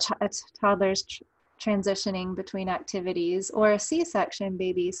 a toddler's transitioning between activities, or a C-section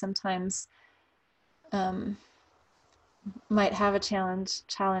baby sometimes might have a challenge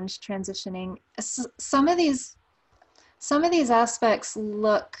transitioning. Some of these aspects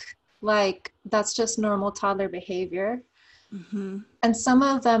look like that's just normal toddler behavior, and some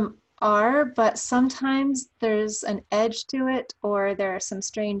of them are, but sometimes there's an edge to it, or there are some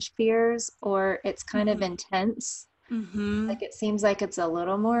strange fears, or it's kind of intense. Like it seems like it's a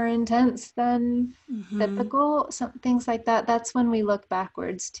little more intense than typical, some things like that. That's when we look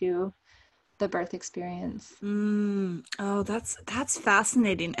backwards to the birth experience. Oh, that's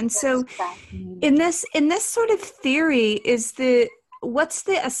fascinating. And so in this sort of theory, what's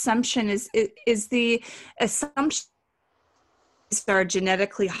the assumption? Is the assumption are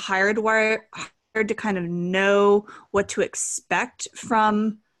genetically hardwired to kind of know what to expect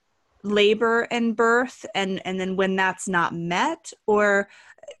from labor and birth, and then when that's not met? Or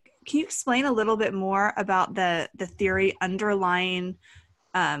can you explain a little bit more about the theory underlying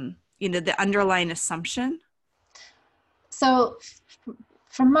the underlying assumption? So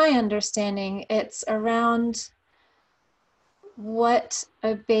from my understanding, it's around what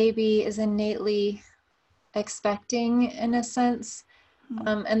a baby is innately expecting, in a sense.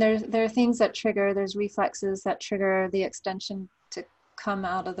 And there are things that trigger, there's reflexes that trigger the extension to come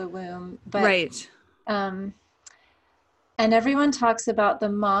out of the womb. But, right. And everyone talks about the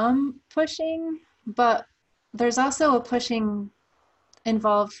mom pushing, but there's also a pushing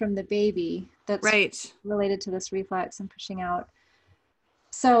involved from the baby that's right. related to this reflex and pushing out.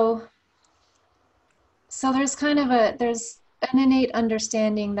 So there's kind of there's an innate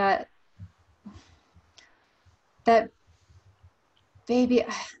understanding that baby,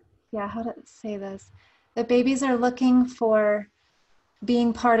 how to say this, that babies are looking for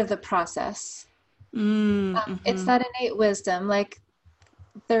being part of the process. It's that innate wisdom, like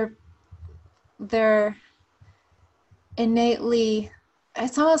they're innately,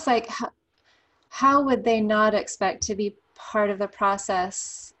 it's almost like how would they not expect to be part of the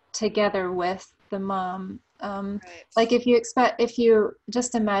process together with the mom? Right. Like if you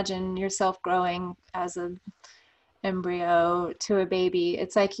just imagine yourself growing as an embryo to a baby,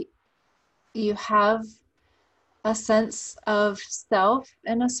 it's like you have a sense of self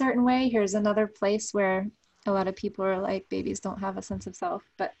in a certain way. Here's another place where a lot of people are like, babies don't have a sense of self,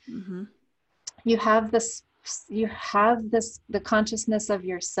 but Mm-hmm. you have this, the consciousness of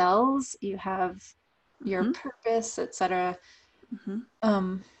your cells, you have your Mm-hmm. purpose, etc. Mm-hmm.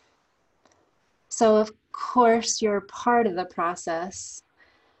 Um, so of course you're part of the process.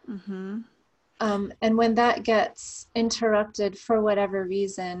 Mm-hmm. And when that gets interrupted for whatever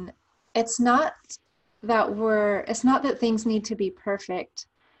reason, it's not it's not that things need to be perfect.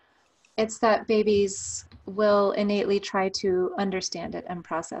 It's that babies will innately try to understand it and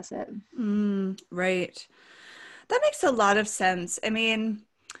process it. Right. That makes a lot of sense. I mean,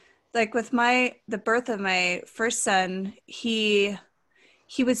 like with the birth of my first son, he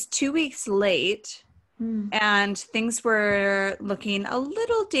was 2 weeks late Mm. and things were looking a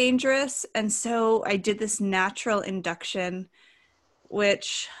little dangerous. And so I did this natural induction,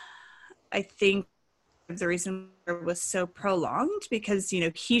 which I think the reason it was so prolonged because,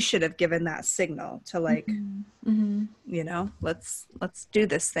 he should have given that signal to like, Mm-hmm. Mm-hmm. let's do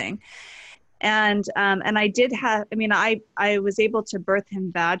this thing. And I did have, I mean, I was able to birth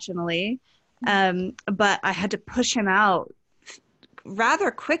him vaginally, but I had to push him out rather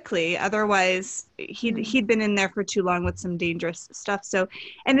quickly. Otherwise, he'd been in there for too long with some dangerous stuff. So,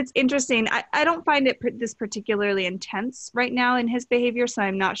 and it's interesting. I don't find this particularly intense right now in his behavior, so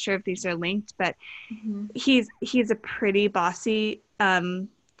I'm not sure if these are linked. But Mm-hmm. he's a pretty bossy,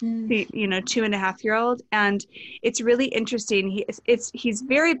 2.5-year-old, and it's really interesting. He's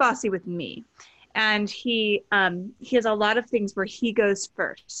very bossy with me, and he has a lot of things where he goes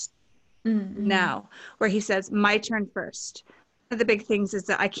first Mm-hmm. now, where he says my turn first. One of the big things is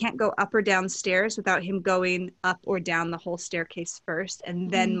that I can't go up or down stairs without him going up or down the whole staircase first, and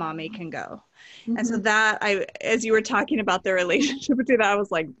then mommy can go. And so Mm-hmm. that as you were talking about the relationship between that, I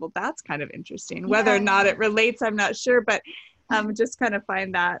was like, well, that's kind of interesting. Whether or Yeah. not it relates, I'm not sure, but just kind of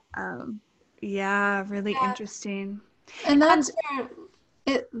find that, yeah, really Yeah. interesting. And And that's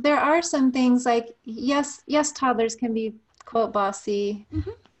where there are some things like, yes, toddlers can be quote bossy, mm-hmm,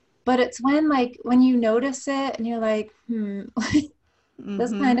 but it's when you notice it and you're like,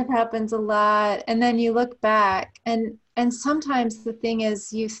 this mm-hmm, kind of happens a lot. And then you look back and sometimes the thing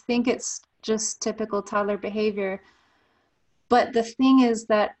is you think it's just typical toddler behavior. But the thing is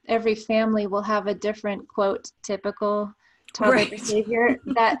that every family will have a different quote typical toddler right. behavior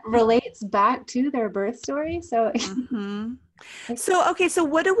that relates back to their birth story. So Mm-hmm. it's So, okay, so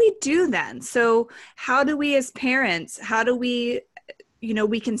what do we do then? So, how do we as parents, how do we,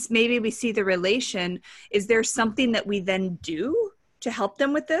 we can maybe we see the relation. Is there something that we then do to help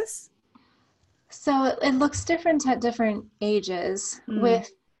them with this? so it looks different at different ages. Mm,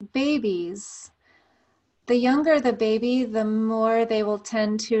 With babies, the younger the baby, the more they will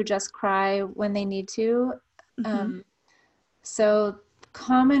tend to just cry when they need to. mm-hmm, Um, so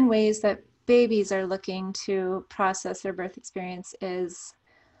common ways that babies are looking to process their birth experience is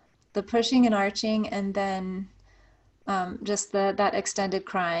the pushing and arching, and then just that extended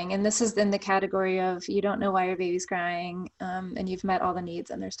crying. And this is in the category of you don't know why your baby's crying, and you've met all the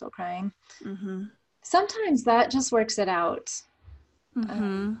needs and they're still crying. mm-hmm, Sometimes that just works it out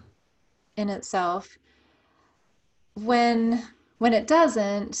mm-hmm, in itself. When it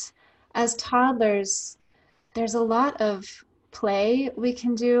doesn't, as toddlers, there's a lot of play we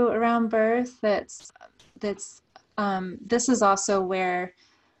can do around birth. That's this is also where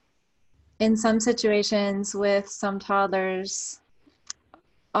in some situations with some toddlers,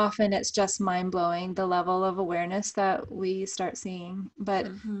 often it's just mind-blowing the level of awareness that we start seeing, but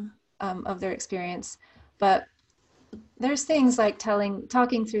mm-hmm, of their experience. But there's things like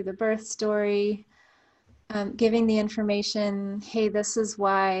talking through the birth story, giving the information, hey, this is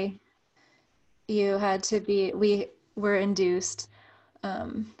why we were induced,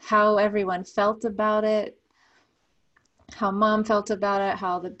 how everyone felt about it, how mom felt about it,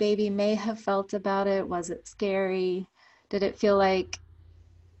 how the baby may have felt about it. Was it scary? Did it feel like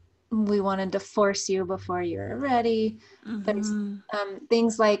we wanted to force you before you were ready? There's mm-hmm,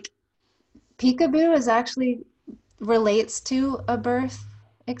 things like peekaboo is actually relates to a birth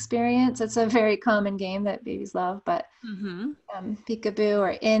experience. It's a very common game that babies love, but mm-hmm, peekaboo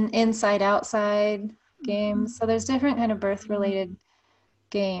or inside outside mm-hmm, games. So there's different kind of birth related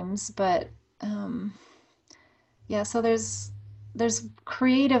games, but um, yeah, so there's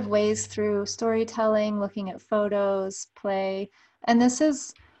creative ways through storytelling, looking at photos, play. And this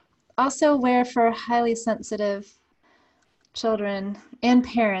is also where for highly sensitive children and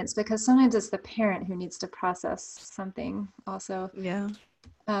parents, because sometimes it's the parent who needs to process something also, yeah.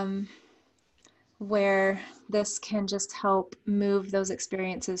 um, where this can just help move those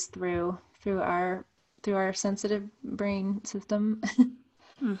experiences through our sensitive brain system.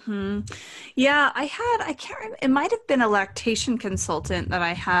 Hmm. Yeah, I can't remember, it might have been a lactation consultant that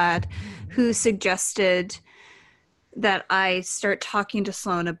I had who suggested that I start talking to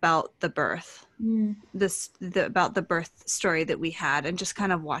Sloan about the birth, Mm, about the birth story that we had, and just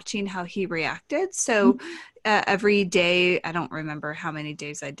kind of watching how he reacted. So mhm. every day, I don't remember how many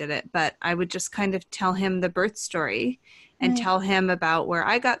days I did it, but I would just kind of tell him the birth story and Right. tell him about where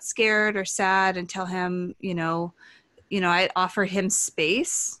I got scared or sad, and tell him, I offer him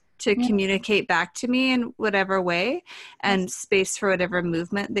space to Yeah. communicate back to me in whatever way, and Yes. space for whatever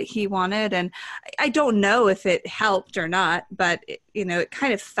movement that he wanted. And I don't know if it helped or not, but it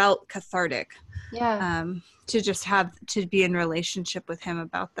kind of felt cathartic, Yeah. to just have to be in relationship with him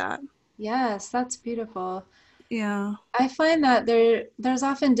about that. Yes, that's beautiful. Yeah. I find that there's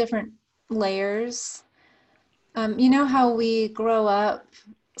often different layers. You know how we grow up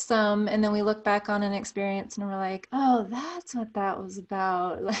some and then we look back on an experience and we're like, oh, that's what that was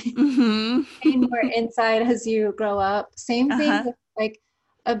about. Like Mm-hmm. gain more insight as you grow up. Same thing Uh-huh. with like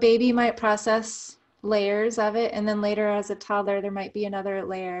a baby might process layers of it, and then later as a toddler, there might be another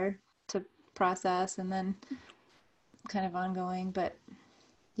layer to process, and then kind of ongoing. But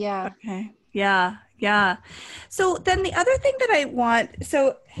yeah, Okay. Yeah. Yeah. So then the other thing that I want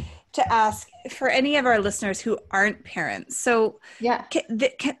to ask for any of our listeners who aren't parents. So yeah.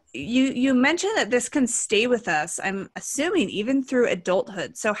 you mentioned that this can stay with us, I'm assuming even through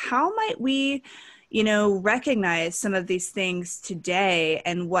adulthood. So how might we, recognize some of these things today,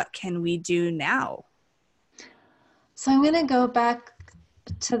 and what can we do now? So I'm going to go back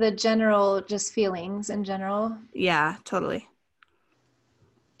to the general, just feelings in general. Yeah, totally.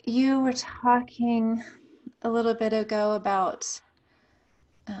 You were talking a little bit ago about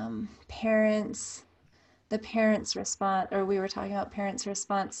parents, the parents' response, or we were talking about parents'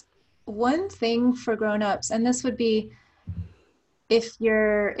 response. One thing for grown-ups, and this would be if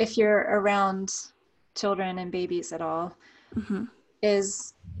you're around children and babies at all, Hmm.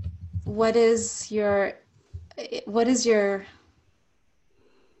 is what is your what is your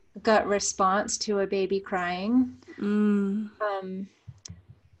gut response to a baby crying? Mm. Um,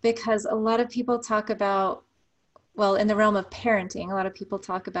 because a lot of people talk about, well, in the realm of parenting, a lot of people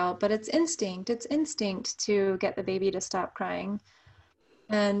talk about, but it's instinct. It's instinct to get the baby to stop crying.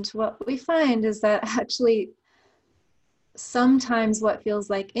 And what we find is that actually sometimes what feels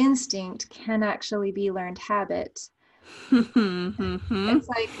like instinct can actually be learned habit. Hmm. It's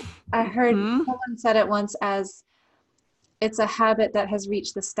like I heard Hmm. someone said it once as it's a habit that has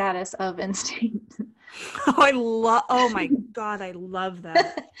reached the status of instinct. Oh my God, I love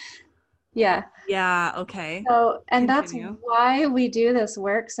that. Yeah. Yeah, okay. So, and that's Continue. why we do this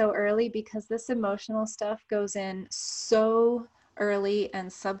work so early because this emotional stuff goes in so early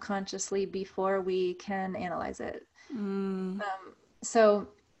and subconsciously before we can analyze it. Mm. So,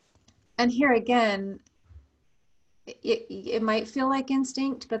 and here again, it might feel like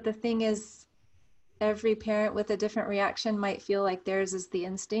instinct, but the thing is, every parent with a different reaction might feel like theirs is the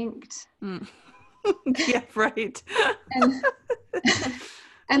instinct. Mm. Yeah, right. And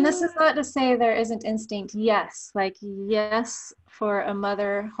and this is not to say there isn't instinct. Yes, like yes, for a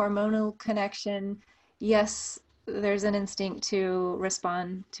mother hormonal connection, yes, there's an instinct to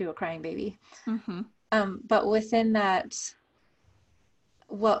respond to a crying baby. Hmm. But within that,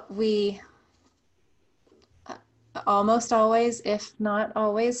 what we almost always, if not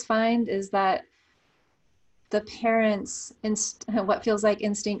always, find is that the parents' what feels like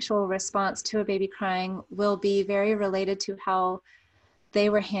instinctual response to a baby crying will be very related to how they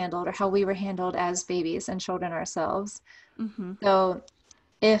were handled or how we were handled as babies and children ourselves. Hmm. So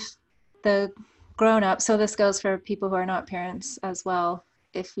if the grown up, so this goes for people who are not parents as well,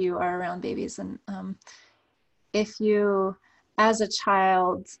 if you are around babies, and if you, as a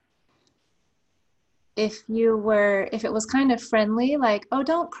child, if it was kind of friendly, like, oh,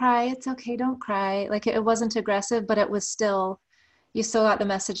 don't cry, it's okay, don't cry, like it wasn't aggressive, but it was still, you still got the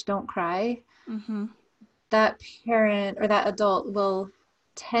message, don't cry, Hmm. that parent or that adult will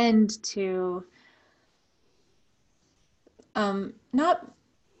tend to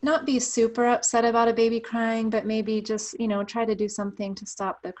not be super upset about a baby crying, but maybe just, try to do something to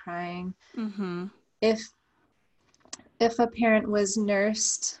stop the crying. Hmm. If a parent was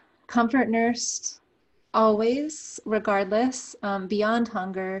nursed, comfort nursed, always, regardless, beyond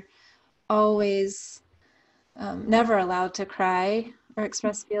hunger, always, never allowed to cry or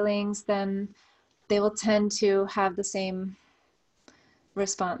express feelings, then they will tend to have the same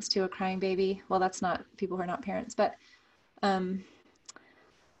response to a crying baby. Well, that's not people who are not parents, but um,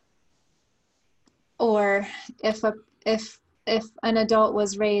 or if a if an adult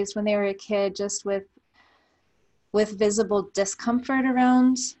was raised when they were a kid just with with visible discomfort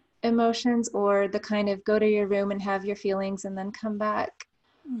around emotions, or the kind of go to your room and have your feelings and then come back.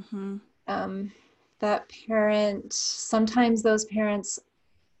 Mm-hmm. That parent, sometimes those parents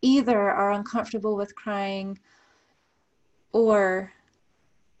either are uncomfortable with crying, or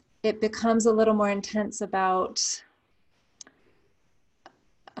it becomes a little more intense about,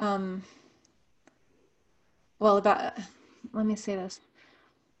 let me say this.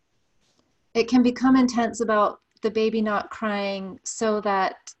 It can become intense about the baby not crying so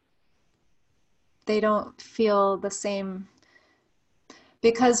that they don't feel the same,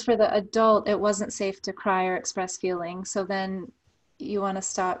 because for the adult, it wasn't safe to cry or express feeling. So then you want to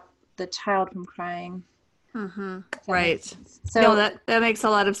stop the child from crying. Mm-hmm. Right. So no, that makes a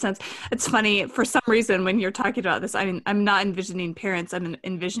lot of sense. It's funny, for some reason, when you're talking about this, I mean, I'm not envisioning parents, I'm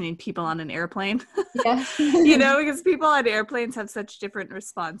envisioning people on an airplane. yeah. Because people on airplanes have such different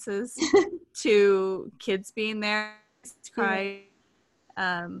responses to kids being there to cry.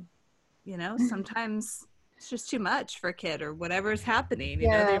 Sometimes it's just too much for a kid or whatever's happening.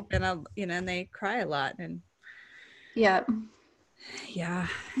 They've been and they cry a lot, and yeah.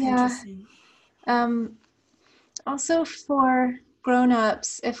 Interesting. Also, for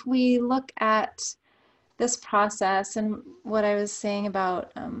grown-ups, if we look at this process and what I was saying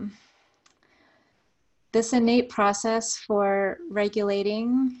about this innate process for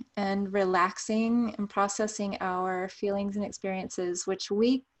regulating and relaxing and processing our feelings and experiences, which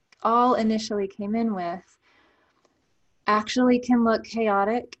we all initially came in with, actually can look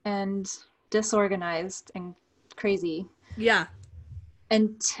chaotic and disorganized and crazy. Yeah.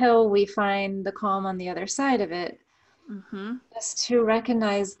 Until we find the calm on the other side of it. Mm-hmm. Just to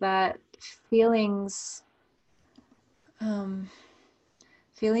recognize that feelings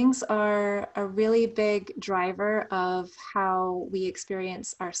are a really big driver of how we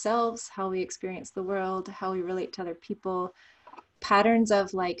experience ourselves, how we experience the world, how we relate to other people, patterns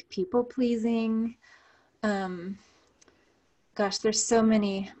of like people pleasing. There's so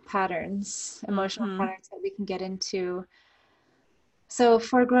many patterns, emotional patterns that we can get into. So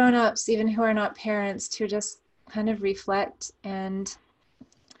for grown-ups, even who are not parents, to just kind of reflect, and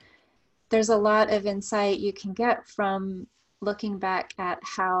there's a lot of insight you can get from looking back at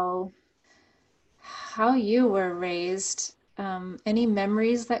how you were raised, any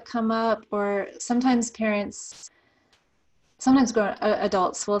memories that come up, or sometimes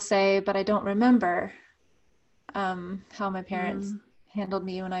adults will say, but I don't remember how my parents handled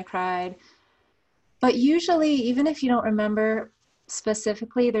me when I cried. But usually, even if you don't remember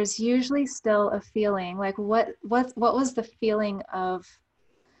specifically, there's usually still a feeling, like what was the feeling of,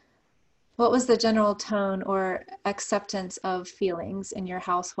 what was the general tone or acceptance of feelings in your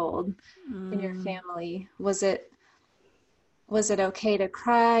household, in your family? Was it okay to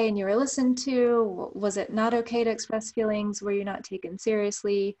cry and you were listened to? Was it not okay to express feelings? Were you not taken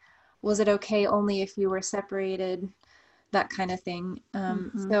seriously? Was it okay only if you were separated? That kind of thing.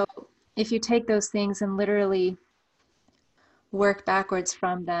 So if you take those things and literally work backwards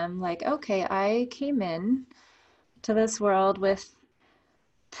from them, like, okay, I came in to this world with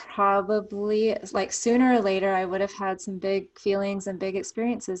probably, like, sooner or later I would have had some big feelings and big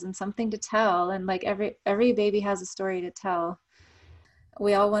experiences and something to tell, and like every baby has a story to tell.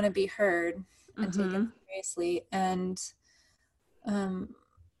 We all want to be heard and taken seriously, and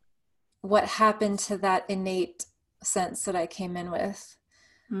what happened to that innate sense that I came in with?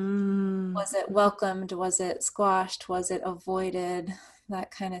 Was it welcomed? Was it squashed? Was it avoided?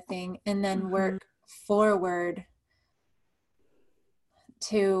 That kind of thing. And then work forward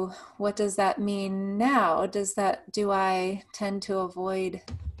to, what does that mean now? Do I tend to avoid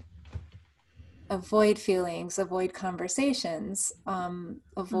feelings, avoid conversations,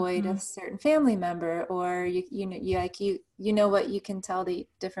 avoid a certain family member, or you know what you can tell the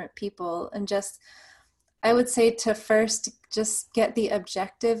different people, and just, I would say, to first just get the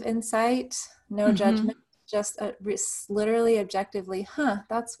objective insight, no judgment, just literally objectively,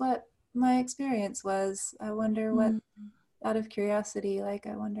 that's what my experience was. I wonder what, out of curiosity, like,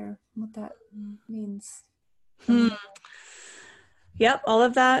 I wonder what that means. Yep, all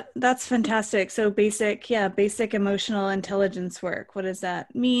of that. That's fantastic. So basic emotional intelligence work. What does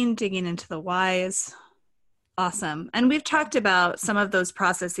that mean? Digging into the whys. Awesome. And we've talked about some of those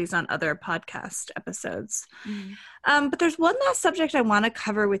processes on other podcast episodes. But there's one last subject I want to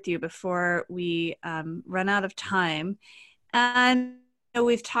cover with you before we run out of time. And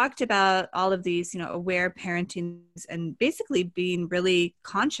we've talked about all of these, aware parenting and basically being really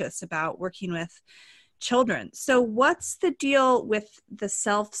conscious about working with children. So what's the deal with the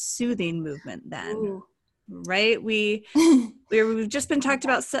self-soothing movement then? right? We've just been talked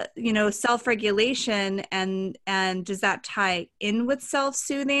about, self-regulation, and does that tie in with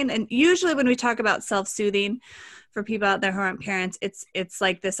self-soothing? And usually when we talk about self-soothing, for people out there who aren't parents, it's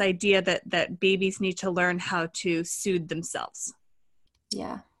like this idea that babies need to learn how to soothe themselves.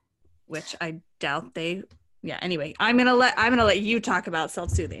 Yeah. Which I doubt they. Yeah. Anyway, I'm gonna let you talk about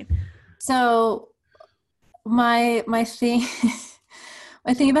self-soothing. So my thing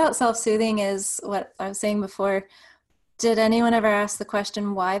my thing about self-soothing is what I was saying before. Did anyone ever ask the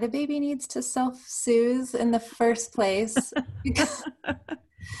question why the baby needs to self-soothe in the first place?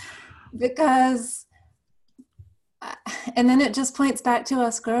 Because and then it just points back to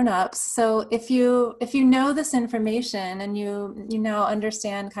us grown-ups. So if you know this information and you now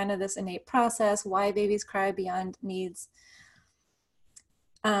understand kind of this innate process, why babies cry beyond needs.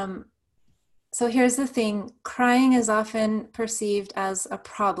 So here's the thing: crying is often perceived as a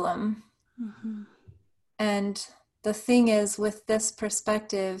problem. Mm-hmm. And the thing is, with this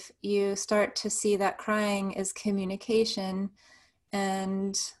perspective, you start to see that crying is communication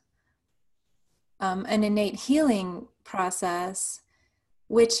and an innate healing process,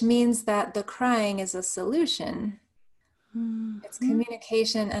 which means that the crying is a solution. Mm-hmm. It's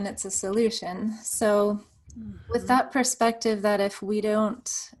communication and it's a solution. So with that perspective, that if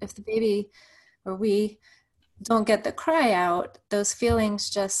the baby or we don't get the cry out, those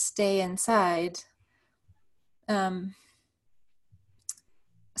feelings just stay inside.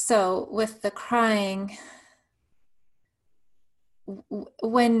 So with the crying,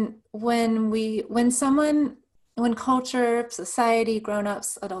 when culture, society,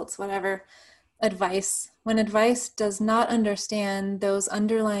 grown-ups, adults, whatever, when advice does not understand those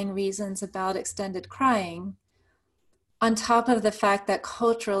underlying reasons about extended crying, on top of the fact that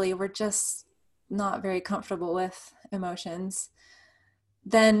culturally we're just not very comfortable with emotions,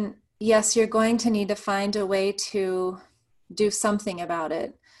 then yes, you're going to need to find a way to do something about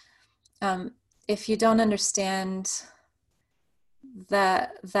it. If you don't understand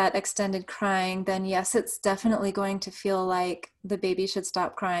that extended crying, then yes, it's definitely going to feel like the baby should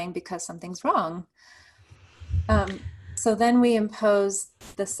stop crying because something's wrong. So then we impose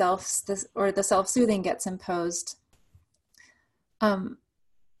the self-soothing gets imposed.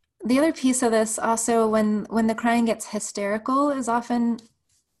 The other piece of this also, when the crying gets hysterical, is often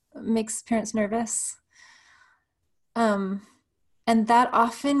makes parents nervous. And that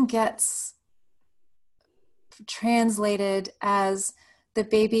often gets translated as the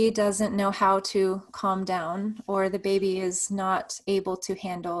baby doesn't know how to calm down, or the baby is not able to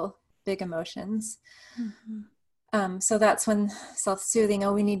handle big emotions. Mm-hmm. So that's when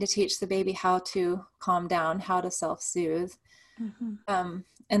self-soothing, we need to teach the baby how to calm down, how to self-soothe. Mm-hmm.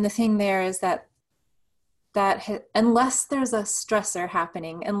 And the thing there is that unless there's a stressor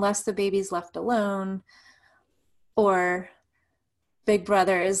happening, unless the baby's left alone, or big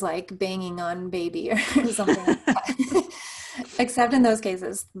brother is like banging on baby or something like that, except in those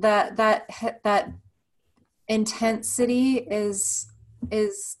cases, that intensity is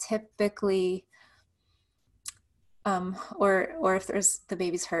typically, or if there's the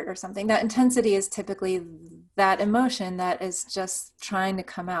baby's hurt or something, that intensity is typically that emotion that is just trying to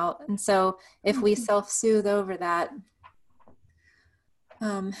come out. And so if we self-soothe over that,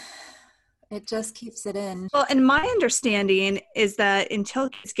 it just keeps it in. Well, and my understanding is that until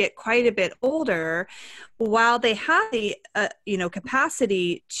kids get quite a bit older, while they have the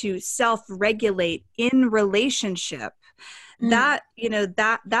capacity to self-regulate in relationship, that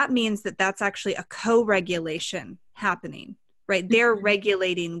means that that's actually a co-regulation happening, right? They're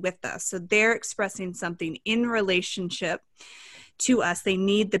regulating with us. So they're expressing something in relationship to us. They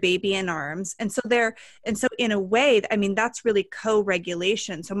need the baby in arms. And so in a way, I mean, that's really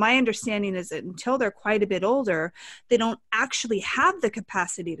co-regulation. So my understanding is that until they're quite a bit older, they don't actually have the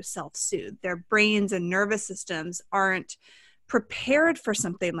capacity to self-soothe. Their brains and nervous systems aren't prepared for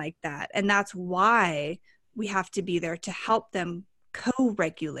something like that. And that's why we have to be there to help them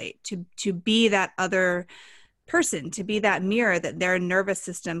co-regulate, to be that other person, to be that mirror that their nervous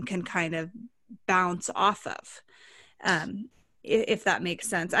system can kind of bounce off of. If that makes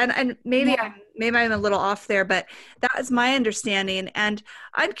sense. And maybe I'm a little off there, but that is my understanding. And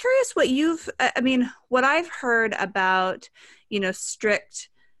I'm curious what I've heard about, strict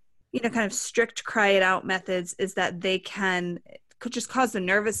cry it out methods is that they could just cause the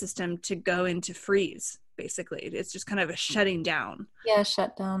nervous system to go into freeze. Basically, it's just kind of a shutting down. Yeah,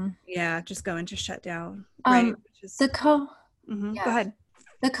 shut down. Yeah, just go into shut down. Right. Go ahead.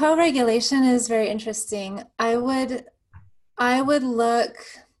 The co-regulation is very interesting. I look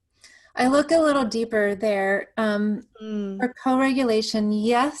a little deeper there. For co-regulation,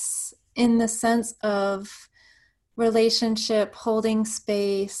 yes, in the sense of relationship, holding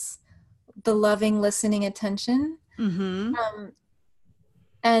space, the loving, listening attention. Mm-hmm. Um,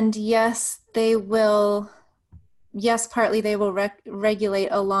 and yes, partly they will regulate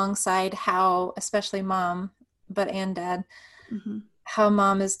alongside how, especially mom, but and dad, Mm-hmm. how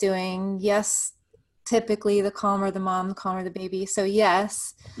mom is doing. Yes, typically the calmer the mom, the calmer the baby. So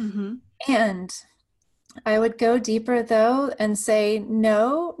yes. Mm-hmm. And I would go deeper though and say,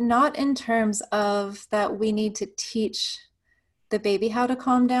 no, not in terms of that we need to teach the baby how to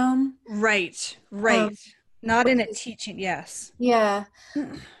calm down. Right, right. Um, Not in a because, teaching, yes. yeah.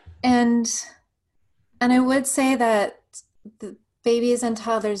 And I would say that the babies and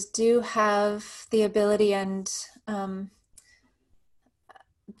toddlers do have the ability and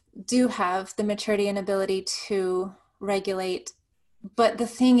do have the maturity and ability to regulate. But the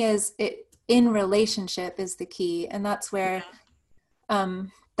thing is, it in relationship is the key, and that's where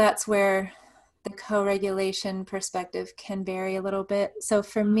the co-regulation perspective can vary a little bit. So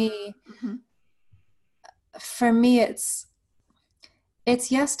Mm-hmm. for me,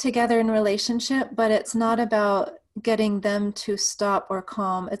 it's yes together in relationship, but it's not about getting them to stop or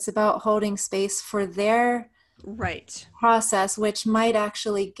calm. It's about holding space for their Right. process, which might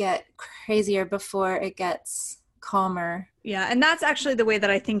actually get crazier before it gets calmer. Yeah, and that's actually the way that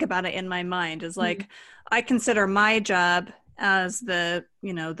I think about it in my mind is Mm. like I consider my job as the,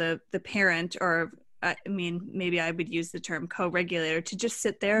 you know, the parent or I mean, maybe I would use the term co-regulator to just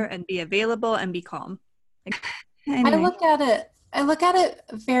sit there and be available and be calm. Like, I anyway. look at it I look at it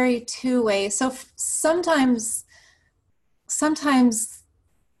very two ways. So sometimes it's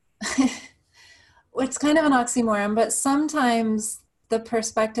kind of an oxymoron, but sometimes the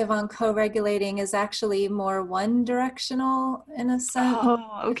perspective on co-regulating is actually more one directional in a sense.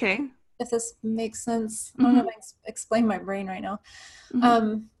 Oh, okay. If this makes sense. I don't know if Mm-hmm. I can explain my brain right now. Mm-hmm.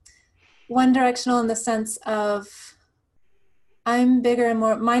 Um, one directional in the sense of I'm bigger and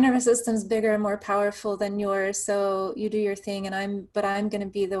more, my nervous system's bigger and more powerful than yours. So you do your thing and I'm going to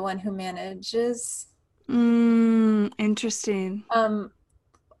be the one who manages. Interesting. Um,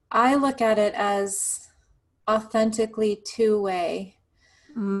 I look at it as authentically two-way,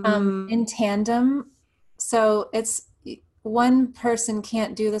 in Mm. tandem. So it's one person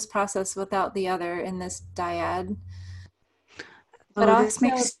can't do this process without the other in this dyad. But Oh, this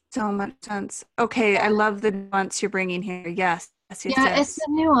also, makes so much sense. Okay, I love the nuance you're bringing here. Yes, yes, yes, yeah, it's yes.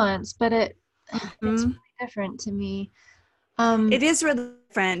 a nuance, but it's Hmm. really different to me. It is really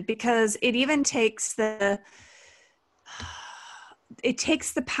different because it even takes it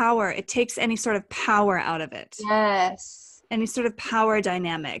takes the power, it takes any sort of power out of it, Yes, any sort of power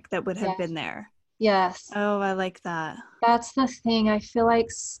dynamic that would have yes, been there. yes. Oh, I like that. That's the thing. I feel like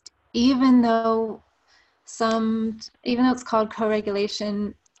even though even though it's called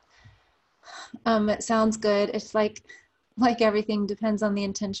co-regulation, it sounds good. It's like everything depends on the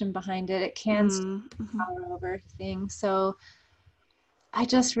intention behind it. It can still Mm-hmm. power over things. So I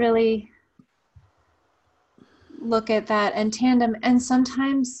just really look at that and tandem. And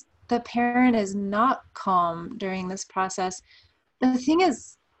sometimes the parent is not calm during this process. The thing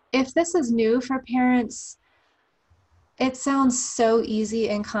is, if this is new for parents, it sounds so easy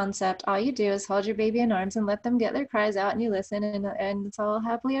in concept. All you do is hold your baby in arms and let them get their cries out, and you listen, and it's all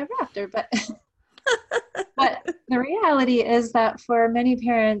happily ever after. But the reality is that for many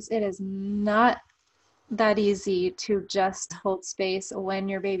parents, it is not that easy to just hold space when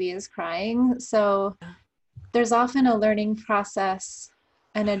your baby is crying. So there's often a learning process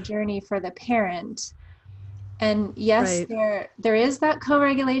and a journey for the parent. And yes, Right. there is that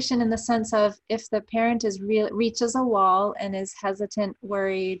co-regulation in the sense of if the parent reaches a wall and is hesitant,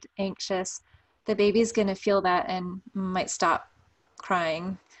 worried, anxious, the baby's going to feel that and might stop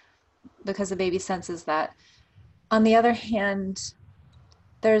crying because the baby senses that. On the other hand,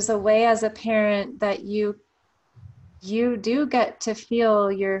 there's a way as a parent that you do get to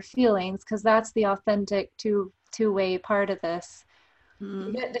feel your feelings because that's the authentic two-way part of this. You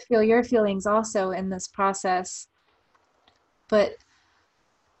Mm-hmm. get to feel your feelings also in this process, but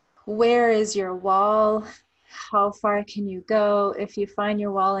where is your wall? How far can you go? If you find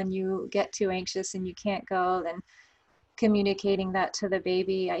your wall and you get too anxious and you can't go, then communicating that to the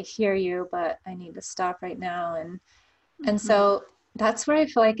baby, I hear you, but I need to stop right now. And Mm-hmm. so that's where I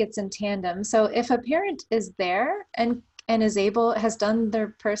feel like it's in tandem. So if a parent is there and has done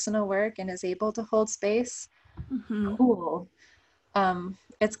their personal work and is able to hold space, Mm-hmm. cool.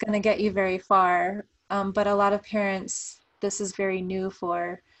 It's going to get you very far. But a lot of parents, this is very new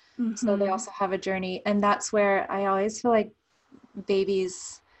for, so they Mm-hmm. also have a journey. And that's where I always feel like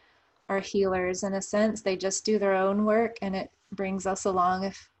babies are healers in a sense. They just do their own work and it brings us along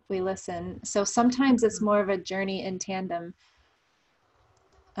we listen. So sometimes it's more of a journey in tandem.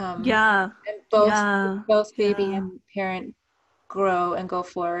 Yeah. And Yeah. both baby and parent grow and go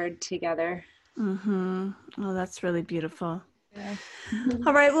forward together. Oh, that's really beautiful. Yeah.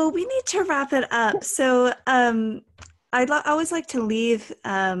 All right. Well, we need to wrap it up. So, I always like to leave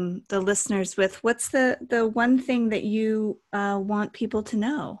the listeners with what's the one thing that you want people to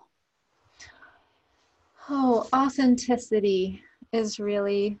know? Oh, authenticity is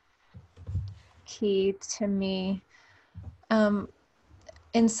really key to me.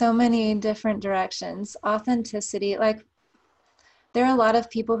 In so many different directions. Authenticity, like there are a lot of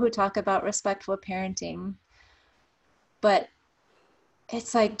people who talk about respectful parenting, but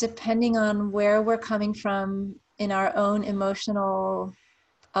it's like depending on where we're coming from in our own emotional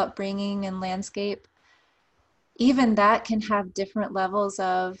upbringing and landscape, even that can have different levels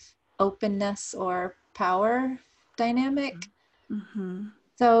of openness or power dynamic.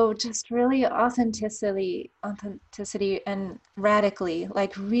 So just really authenticity and radically,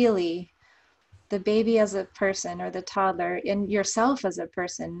 like really the baby as a person or the toddler and yourself as a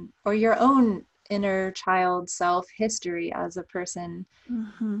person or your own inner child self history as a person,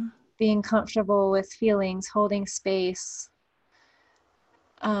 being comfortable with feelings, holding space,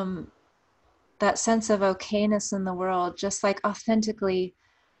 that sense of okayness in the world, just like authentically,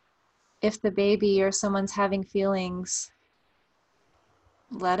 if the baby or someone's having feelings,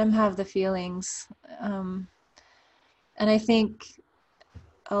 let them have the feelings. And I think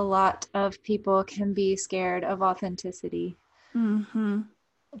a lot of people can be scared of authenticity.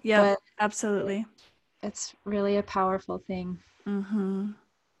 Yeah, absolutely. It's really a powerful thing.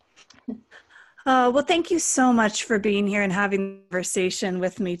 Well, thank you so much for being here and having a conversation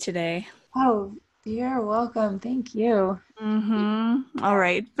with me today. Oh, you're welcome. Thank you. All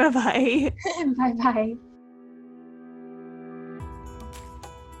right. Bye-bye. Bye-bye.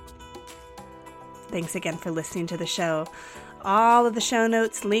 Thanks again for listening to the show. All of the show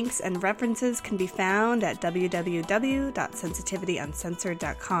notes, links, and references can be found at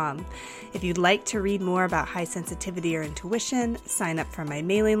www.sensitivityuncensored.com. If you'd like to read more about high sensitivity or intuition, sign up for my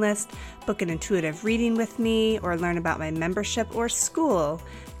mailing list, book an intuitive reading with me, or learn about my membership or school,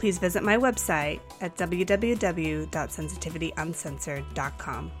 please visit my website at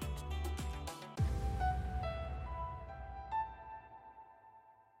www.sensitivityuncensored.com.